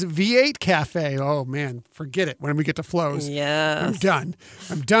Flo's V8 Cafe. Oh, man, forget it when we get to Flo's. Yes. I'm done.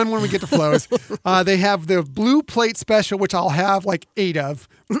 I'm done when we get to Flo's. They have the Blue Plate Special, which I'll have like 8 of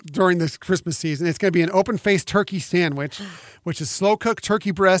during this Christmas season. It's going to be an open-faced turkey sandwich, which is slow-cooked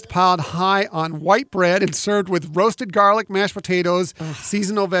turkey breast piled high on white bread and served with roasted garlic, mashed potatoes,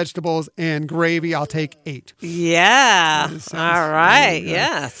 seasonal vegetables, and gravy. I'll take 8. Yeah. sounds All right. really good.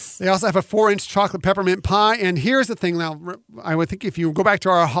 Yes. They also have a 4-inch chocolate peppermint pie. And here's the thing now, I would think if you go back to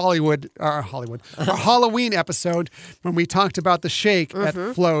our Halloween episode, when we talked about the shake at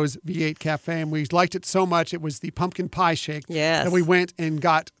Flo's V8 Cafe, and we liked it so much, it was the pumpkin pie shake. Yes. That we went and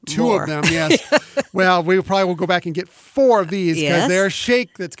got 2 More. of them. Yes. Well, we probably will go back and get 4 of these because Yes. their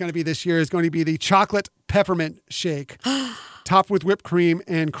shake that's going to be this year is going to be the chocolate peppermint shake, topped with whipped cream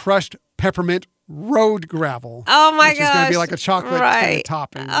and crushed peppermint road gravel. Oh my which gosh. is going to be like a chocolate kind of Right.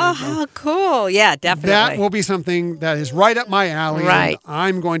 topping. Oh, how cool. Yeah, definitely. That will be something that is right up my alley. Right. And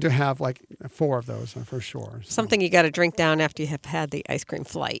I'm going to have like 4 of those for sure. So. Something you got to drink down after you have had the ice cream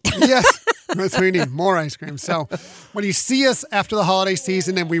flight. Yes. That's what we need, more ice cream. So when you see us after the holiday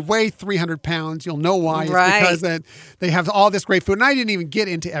season and we weigh 300 pounds, you'll know why. It's because they have all this great food. And I didn't even get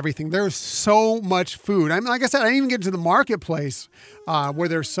into everything. There's so much food. I mean, like I said, I didn't even get into the marketplace where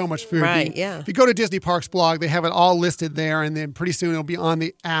there's so much food. Right, yeah. If you go to Disney Parks blog, they have it all listed there. And then pretty soon it'll be on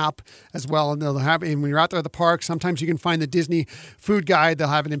the app as well. And they'll have it. And when you're out there at the park, sometimes you can find the Disney food guide. They'll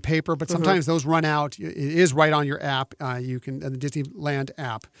have it in paper. But sometimes those run out. It is right on your app. You can, the Disneyland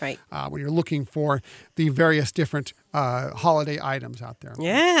app. Right. When you're looking for the various different holiday items out there.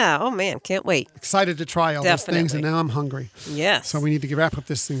 Yeah. Oh, man. Can't wait. Excited to try all those things, and now I'm hungry. Yes. So we need to wrap up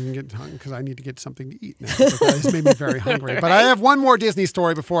this thing and get hungry because I need to get something to eat now. This made me very hungry. Right? But I have one more Disney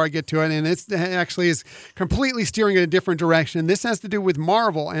story before I get to it, and it actually is completely steering in a different direction. This has to do with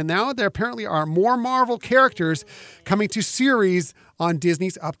Marvel, and now there apparently are more Marvel characters coming to series on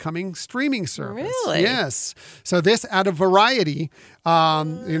Disney's upcoming streaming service. Really? Yes. So this out of Variety,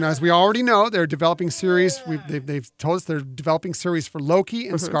 as we already know, they're developing series. They've told us they're developing series for Loki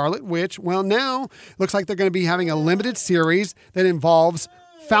and Scarlet Witch. Well, now it looks like they're going to be having a limited series that involves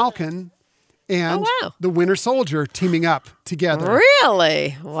Falcon and the Winter Soldier teaming up together.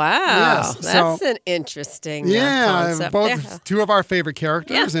 Really? Wow. Yes. That's an interesting concept. Both 2 of our favorite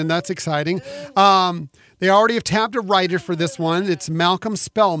characters, and that's exciting. They already have tapped a writer for this one. It's Malcolm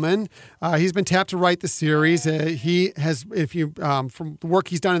Spellman. He's been tapped to write the series. He has, from the work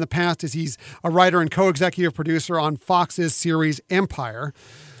he's done in the past, is he's a writer and co-executive producer on Fox's series Empire.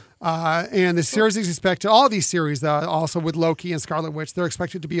 And the series is expected, all these series, also with Loki and Scarlet Witch, they're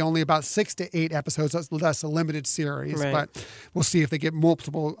expected to be only about 6 to 8 episodes. That's a limited series, but we'll see if they get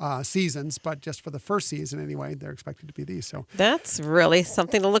multiple seasons. But just for the first season anyway, they're expected to be these. So that's really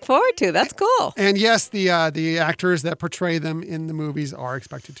something to look forward to. That's cool. And yes, the actors that portray them in the movies are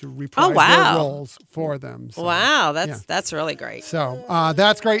expected to reprise their roles for them. So, wow, that's really great. So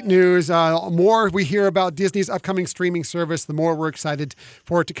that's great news. The more we hear about Disney's upcoming streaming service, the more we're excited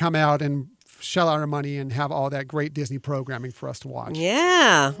for it to come out and shell out our money and have all that great Disney programming for us to watch.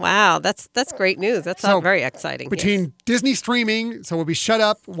 Yeah. Wow. That's great news. That's very exciting. Between Disney streaming, so we'll be shut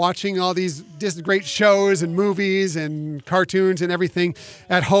up watching all these Disney great shows and movies and cartoons and everything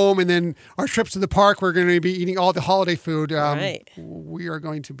at home, and then our trips to the park, we're going to be eating all the holiday food. We are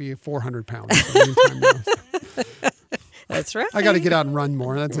going to be 400 pounds. That's right. I got to get out and run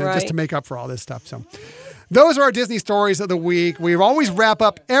more. That's just to make up for all this stuff. So those are our Disney stories of the week. We always wrap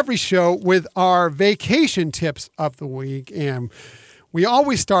up every show with our vacation tips of the week. And we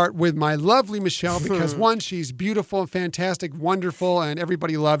always start with my lovely Michelle because, one, she's beautiful and fantastic, wonderful, and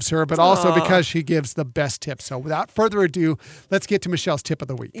everybody loves her, but also because she gives the best tips. So without further ado, let's get to Michelle's tip of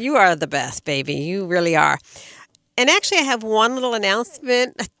the week. You are the best, baby. You really are. And actually, I have one little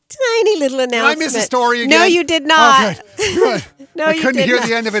announcement, a tiny little announcement. Did I miss a story again? No, you did not. Oh, good. No, I you couldn't did hear not.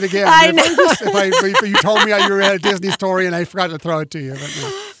 the end of it again. I know. If you told me you had a Disney story and I forgot to throw it to you. But,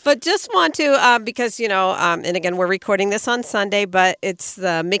 no. But just want to, because, and again, we're recording this on Sunday, but it's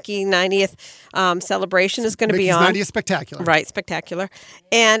the Mickey 90th celebration is going to be on. Mickey's 90th Spectacular. Right, Spectacular.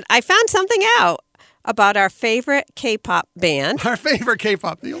 And I found something out about our favorite K-pop band. Our favorite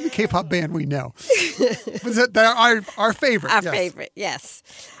K-pop, the only K-pop band we know. They're our favorite. Our favorite, yes.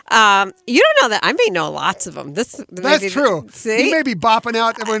 You don't know that. I may know lots of them. That's true. See? You may be bopping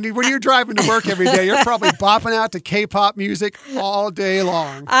out when you're driving to work every day. You're probably bopping out to K-pop music all day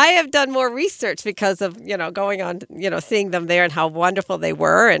long. I have done more research because of, going on, seeing them there and how wonderful they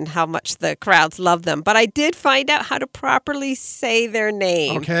were and how much the crowds love them. But I did find out how to properly say their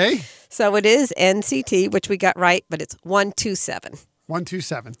name. Okay. So it is NCT, which we got right, but it's 127.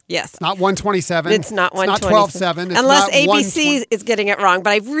 127. Yes. It's not 127. It's not 127. It's not 12/7. Unless ABC is getting it wrong.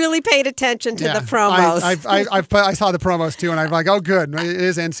 But I've really paid attention to the promos. I saw the promos too, and I'm like, oh, good. It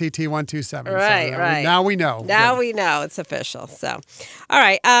is NCT 127. Right, right. Now we know. Now we know. It's official. So, all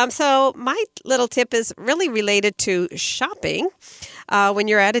right. So my little tip is really related to shopping. When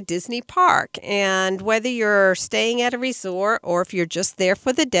you're at a Disney park, and whether you're staying at a resort or if you're just there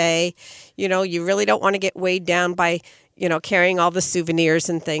for the day, you really don't want to get weighed down by, carrying all the souvenirs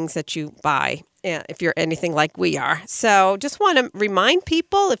and things that you buy, if you're anything like we are. So just want to remind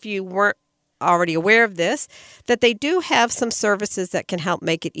people, if you weren't already aware of this, that they do have some services that can help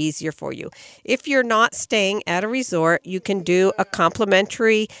make it easier for you. If you're not staying at a resort, you can do a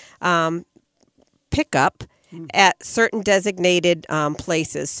complimentary pickup at certain designated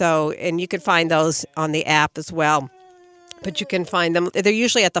places. So, and you can find those on the app as well. But you can find them. They're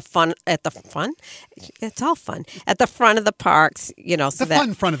usually at the fun. It's all fun at the front of the parks. So the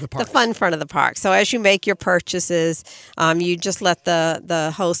fun front of the park. The fun front of the park. So as you make your purchases, you just let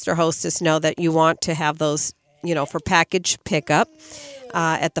the host or hostess know that you want to have those, for package pickup.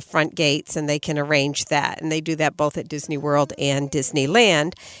 At the front gates, and they can arrange that. And they do that both at Disney World and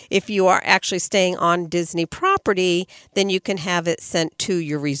Disneyland. If you are actually staying on Disney property, then you can have it sent to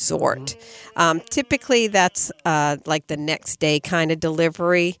your resort. Typically, that's like the next day kind of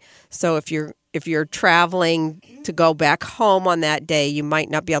delivery. So if you're traveling to go back home on that day, you might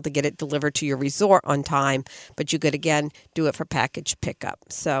not be able to get it delivered to your resort on time, but you could, again, do it for package pickup.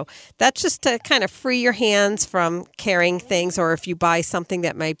 So that's just to kind of free your hands from carrying things, or if you buy something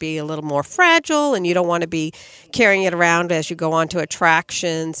that might be a little more fragile and you don't want to be carrying it around as you go on to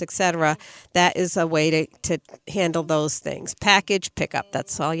attractions, etc., that is a way to handle those things. Package pickup,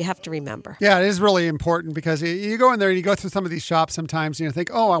 that's all you have to remember. Yeah, it is really important because you go in there and you go through some of these shops sometimes and you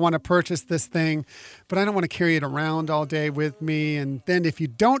think, oh, I want to purchase this thing, but I don't want to carry it around all day with me. And then if you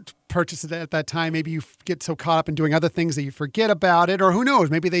don't purchase it at that time, maybe you get so caught up in doing other things that you forget about it, or who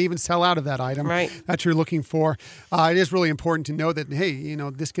knows, maybe they even sell out of that item that you're looking for. It is really important to know that, hey,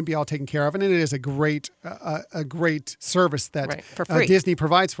 this can be all taken care of, and it is a great service that Disney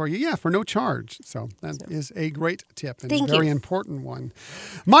provides for you, for no charge. So that is a great tip and a very important one.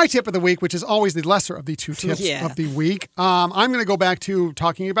 My tip of the week, which is always the lesser of the two tips of the week, I'm going to go back to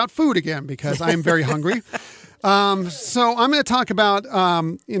talking about food again because I am very hungry. So I'm going to talk about,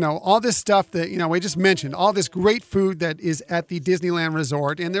 all this stuff that, we just mentioned, all this great food that is at the Disneyland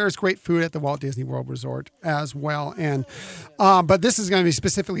Resort. And there is great food at the Walt Disney World Resort as well. And, but this is going to be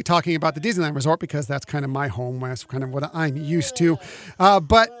specifically talking about the Disneyland Resort because that's kind of my home. That's kind of what I'm used to.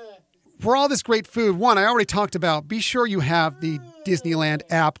 But for all this great food, one, I already talked about, be sure you have the Disneyland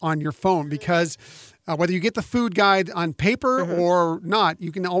app on your phone because whether you get the food guide on paper or not,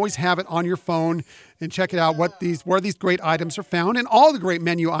 you can always have it on your phone and check it out where these great items are found and all the great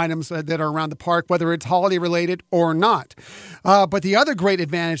menu items that are around the park, whether it's holiday related or not. But the other great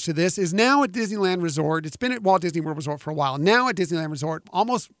advantage to this is now at Disneyland Resort, it's been at Walt Disney World Resort for a while. Now at Disneyland Resort,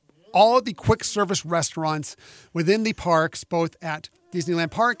 almost all of the quick service restaurants within the parks, both at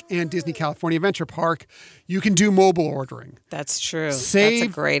Disneyland Park and Disney California Adventure Park, you can do mobile ordering. That's true. Save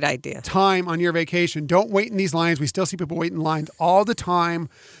That's a great idea. Time on your vacation. Don't wait in these lines. We still see people wait in lines all the time.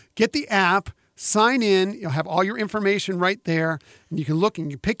 Get the app, sign in. You'll have all your information right there, and you can look and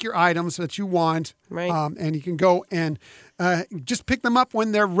you pick your items that you want, and you can go and just pick them up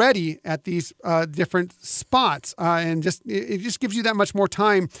when they're ready at these different spots, and it just gives you that much more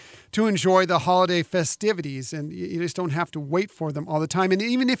time to enjoy the holiday festivities, and you just don't have to wait for them all the time. And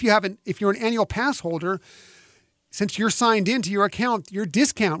even if you're an annual pass holder, since you're signed into your account, your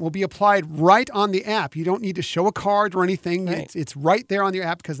discount will be applied right on the app. You don't need to show a card or anything. Right. It's right there on the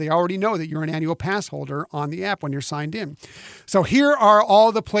app because they already know that you're an annual pass holder on the app when you're signed in. So here are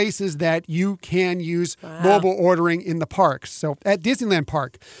all the places that you can use mobile ordering in the parks. So at Disneyland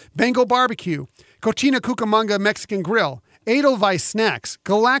Park, Bengal Barbecue, Cochina Cucamonga Mexican Grill, Edelweiss Snacks,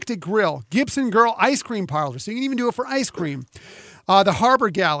 Galactic Grill, Gibson Girl Ice Cream Parlor. So you can even do it for ice cream. The Harbor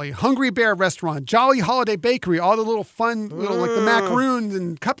Galley, Hungry Bear Restaurant, Jolly Holiday Bakery, all the little fun, like the macaroons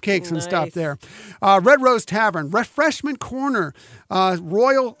and cupcakes and stuff there. Red Rose Tavern, Refreshment Corner,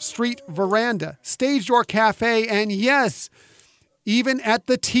 Royal Street Veranda, Stage Door Cafe, and yes, even at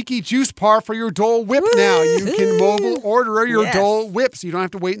the Tiki Juice Bar for your Dole Whip now. You can mobile order your Dole Whip, so you don't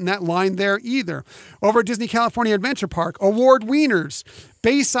have to wait in that line there either. Over at Disney California Adventure Park, Award Wieners,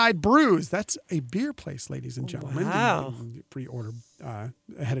 Bayside Brews. That's a beer place, ladies and gentlemen. Wow. You can pre-order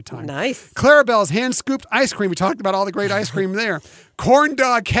ahead of time. Nice. Clarabelle's hand-scooped ice cream. We talked about all the great ice cream there. Corn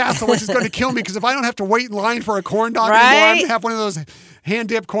Dog Castle, which is going to kill me because if I don't have to wait in line for a corn dog anymore, I'm going to have one of those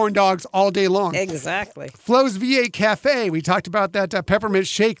hand-dipped corn dogs all day long. Exactly. Flo's V8 Cafe. We talked about that peppermint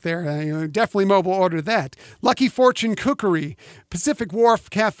shake there. Definitely mobile order that. Lucky Fortune Cookery, Pacific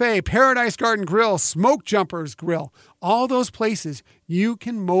Wharf Cafe, Paradise Garden Grill, Smoke Jumpers Grill. All those places you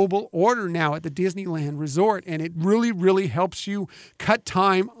can mobile order now at the Disneyland Resort, and it really, really helps you cut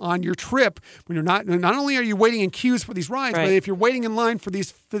time on your trip when you're not only are you waiting in queues for these rides, but if you're waiting in line for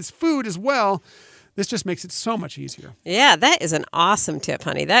this food as well, this just makes it so much easier. Yeah, that is an awesome tip,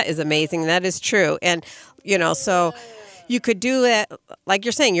 honey. That is amazing. That is true. And, so you could do it, like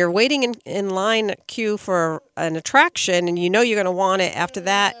you're saying, you're waiting in line queue for an attraction and you're going to want it after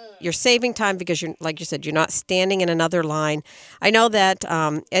that. You're saving time because like you said, you're not standing in another line. I know that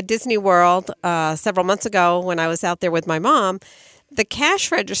at Disney World several months ago when I was out there with my mom, the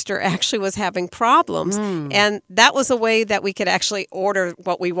cash register actually was having problems. And that was a way that we could actually order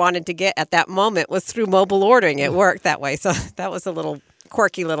what we wanted to get at that moment was through mobile ordering. It worked that way. So that was a little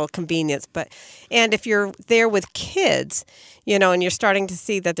quirky little convenience. And if you're there with kids, and you're starting to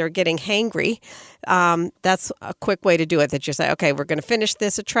see that they're getting hangry, that's a quick way to do it. That you say, okay, we're going to finish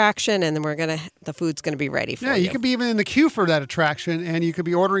this attraction, and then the food's going to be ready for you. Yeah, you could be even in the queue for that attraction, and you could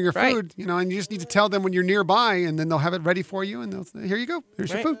be ordering your food, and you just need to tell them when you're nearby, and then they'll have it ready for you, and they'll say, here you go,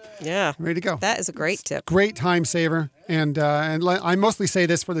 here's your food. Yeah, ready to go. That is a great tip. Great time saver, and I mostly say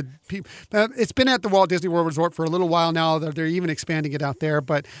this for the people. It's been at the Walt Disney World Resort for a little while now. They're even expanding it out there,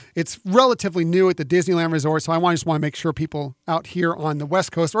 but it's relatively new at the Disneyland Resort, so I just want to make sure people out here on the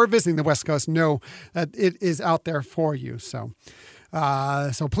West Coast or visiting the West Coast know that it is out there for you. So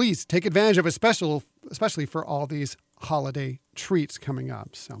please take advantage of it, especially for all these holiday treats coming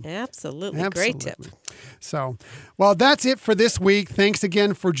up. So Absolutely. Great tip. So, well, that's it for this week. Thanks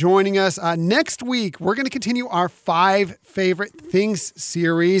again for joining us. Next week, we're going to continue our 5 Favorite Things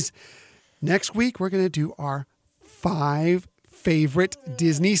series. Next week, we're going to do our 5 favorite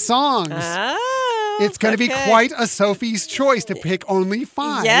Disney songs. It's going to be quite a Sophie's choice to pick only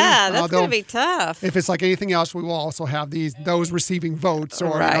 5. Yeah, that's going to be tough. If it's like anything else, we will also have those receiving votes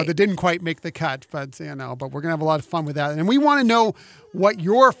or that didn't quite make the cut. But but we're going to have a lot of fun with that. And we want to know what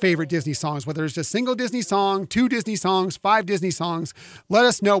your favorite Disney songs, whether it's just single Disney song, 2 Disney songs, 5 Disney songs. Let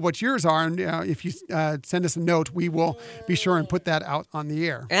us know what yours are. And if you send us a note, we will be sure and put that out on the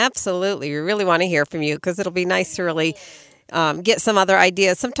air. Absolutely. We really want to hear from you because it'll be nice to really get some other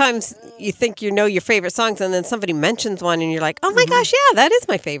ideas. Sometimes you think your favorite songs, and then somebody mentions one, and you're like, "Oh my gosh, yeah, that is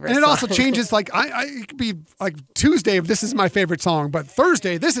my favorite." And it song. also changes. Like it could be like Tuesday, this is my favorite song, but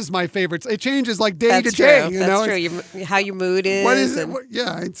Thursday, this is my favorite. It changes like day to day. That's true. How your mood is. What is it?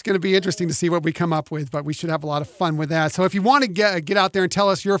 It's going to be interesting to see what we come up with, but we should have a lot of fun with that. So if you want to get out there and tell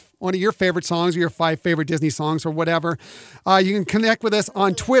us one of your favorite songs or your 5 favorite Disney songs or whatever, you can connect with us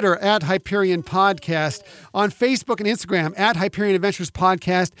on Twitter at Hyperion Podcast, on Facebook and Instagram at Hyperion Adventures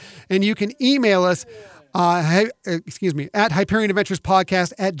Podcast, and you can email us at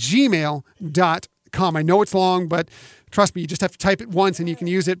hyperionadventurespodcast@gmail.com. I know it's long, but trust me, you just have to type it once and you can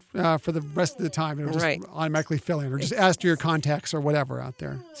use it for the rest of the time. It'll just automatically fill in, or just ask your contacts or whatever out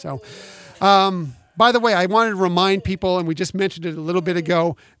there. So, by the way, I wanted to remind people, and we just mentioned it a little bit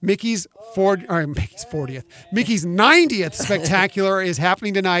ago, Mickey's 90th Spectacular is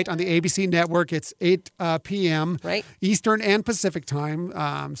happening tonight on the ABC network. It's 8 p.m. Eastern and Pacific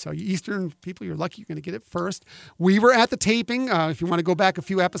time. So Eastern people, you're lucky you're going to get it first. We were at the taping. If you want to go back a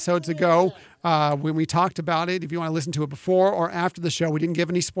few episodes ago when we talked about it, if you want to listen to it before or after the show, we didn't give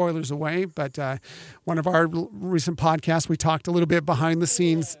any spoilers away, but one of our recent podcasts, we talked a little bit behind the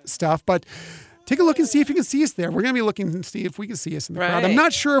scenes stuff, but take a look and see if you can see us there. We're going to be looking and see if we can see us in the crowd. I'm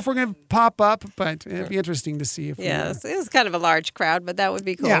not sure if we're going to pop up, but it'd be interesting to see if we it was kind of a large crowd, but that would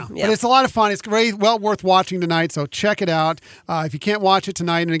be cool. Yeah, but it's a lot of fun. It's great, well worth watching tonight, so check it out. If you can't watch it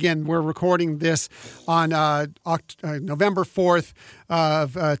tonight, and again, we're recording this on November 4th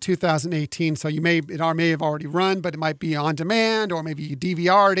of 2018, so it may have already run, but it might be on demand, or maybe you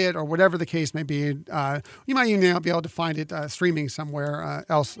DVR'd it, or whatever the case may be. You might even be able to find it streaming somewhere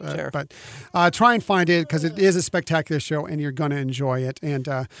else, but try and find it because it is a spectacular show and you're going to enjoy it. And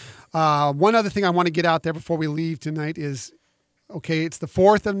one other thing I want to get out there before we leave tonight is, it's the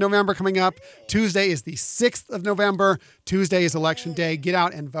 4th of November coming up. Tuesday is the 6th of November. Tuesday is Election Day. Get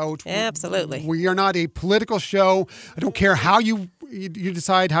out and vote. Absolutely. We are not a political show. I don't care how you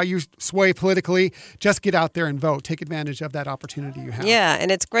decide how you sway politically. Just get out there and vote. Take advantage of that opportunity you have. Yeah,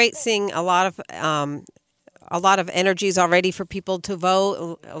 and it's great seeing a lot of energies already for people to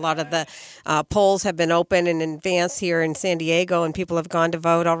vote. A lot of the polls have been open in advance here in San Diego, and people have gone to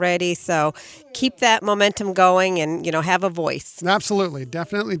vote already. So keep that momentum going and, have a voice. Absolutely.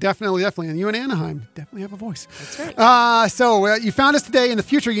 Definitely. And you in Anaheim definitely have a voice. That's right. So you found us today. In the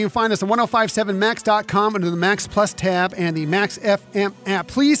future, you can find us at 1057max.com under the Max Plus tab and the Max FM app.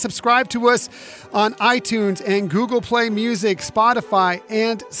 Please subscribe to us on iTunes and Google Play Music, Spotify,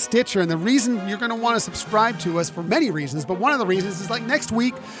 and Stitcher. And the reason you're going to want to subscribe to us for many reasons, but one of the reasons is like next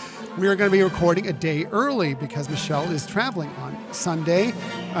week, we are going to be recording a day early because Michelle is traveling on Sunday.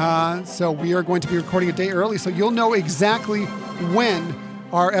 So we are going to be recording a day early, so you'll know exactly when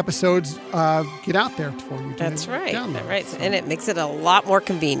our episodes get out there for you. That's right. And it makes it a lot more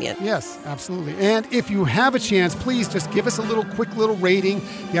convenient. Yes, absolutely. And if you have a chance, please just give us a quick little rating.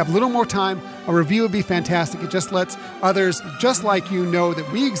 If you have a little more time, a review would be fantastic. It just lets others just like you know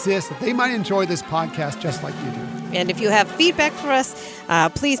that we exist, that they might enjoy this podcast just like you do. And if you have feedback for us,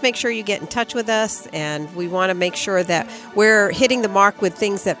 please make sure you get in touch with us. And we want to make sure that we're hitting the mark with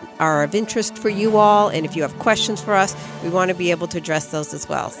things that are of interest for you all. And if you have questions for us, we want to be able to address those as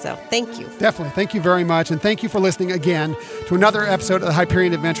well. So thank you. Definitely. Thank you very much. And thank you for listening again to another episode of the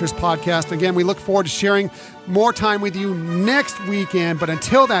Hyperion Adventures podcast. Again, we look forward to sharing more time with you next weekend. But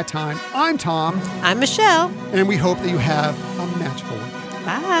until that time, I'm Tom. I'm Michelle. And we hope that you have a magical week.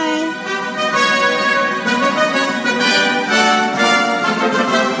 Bye.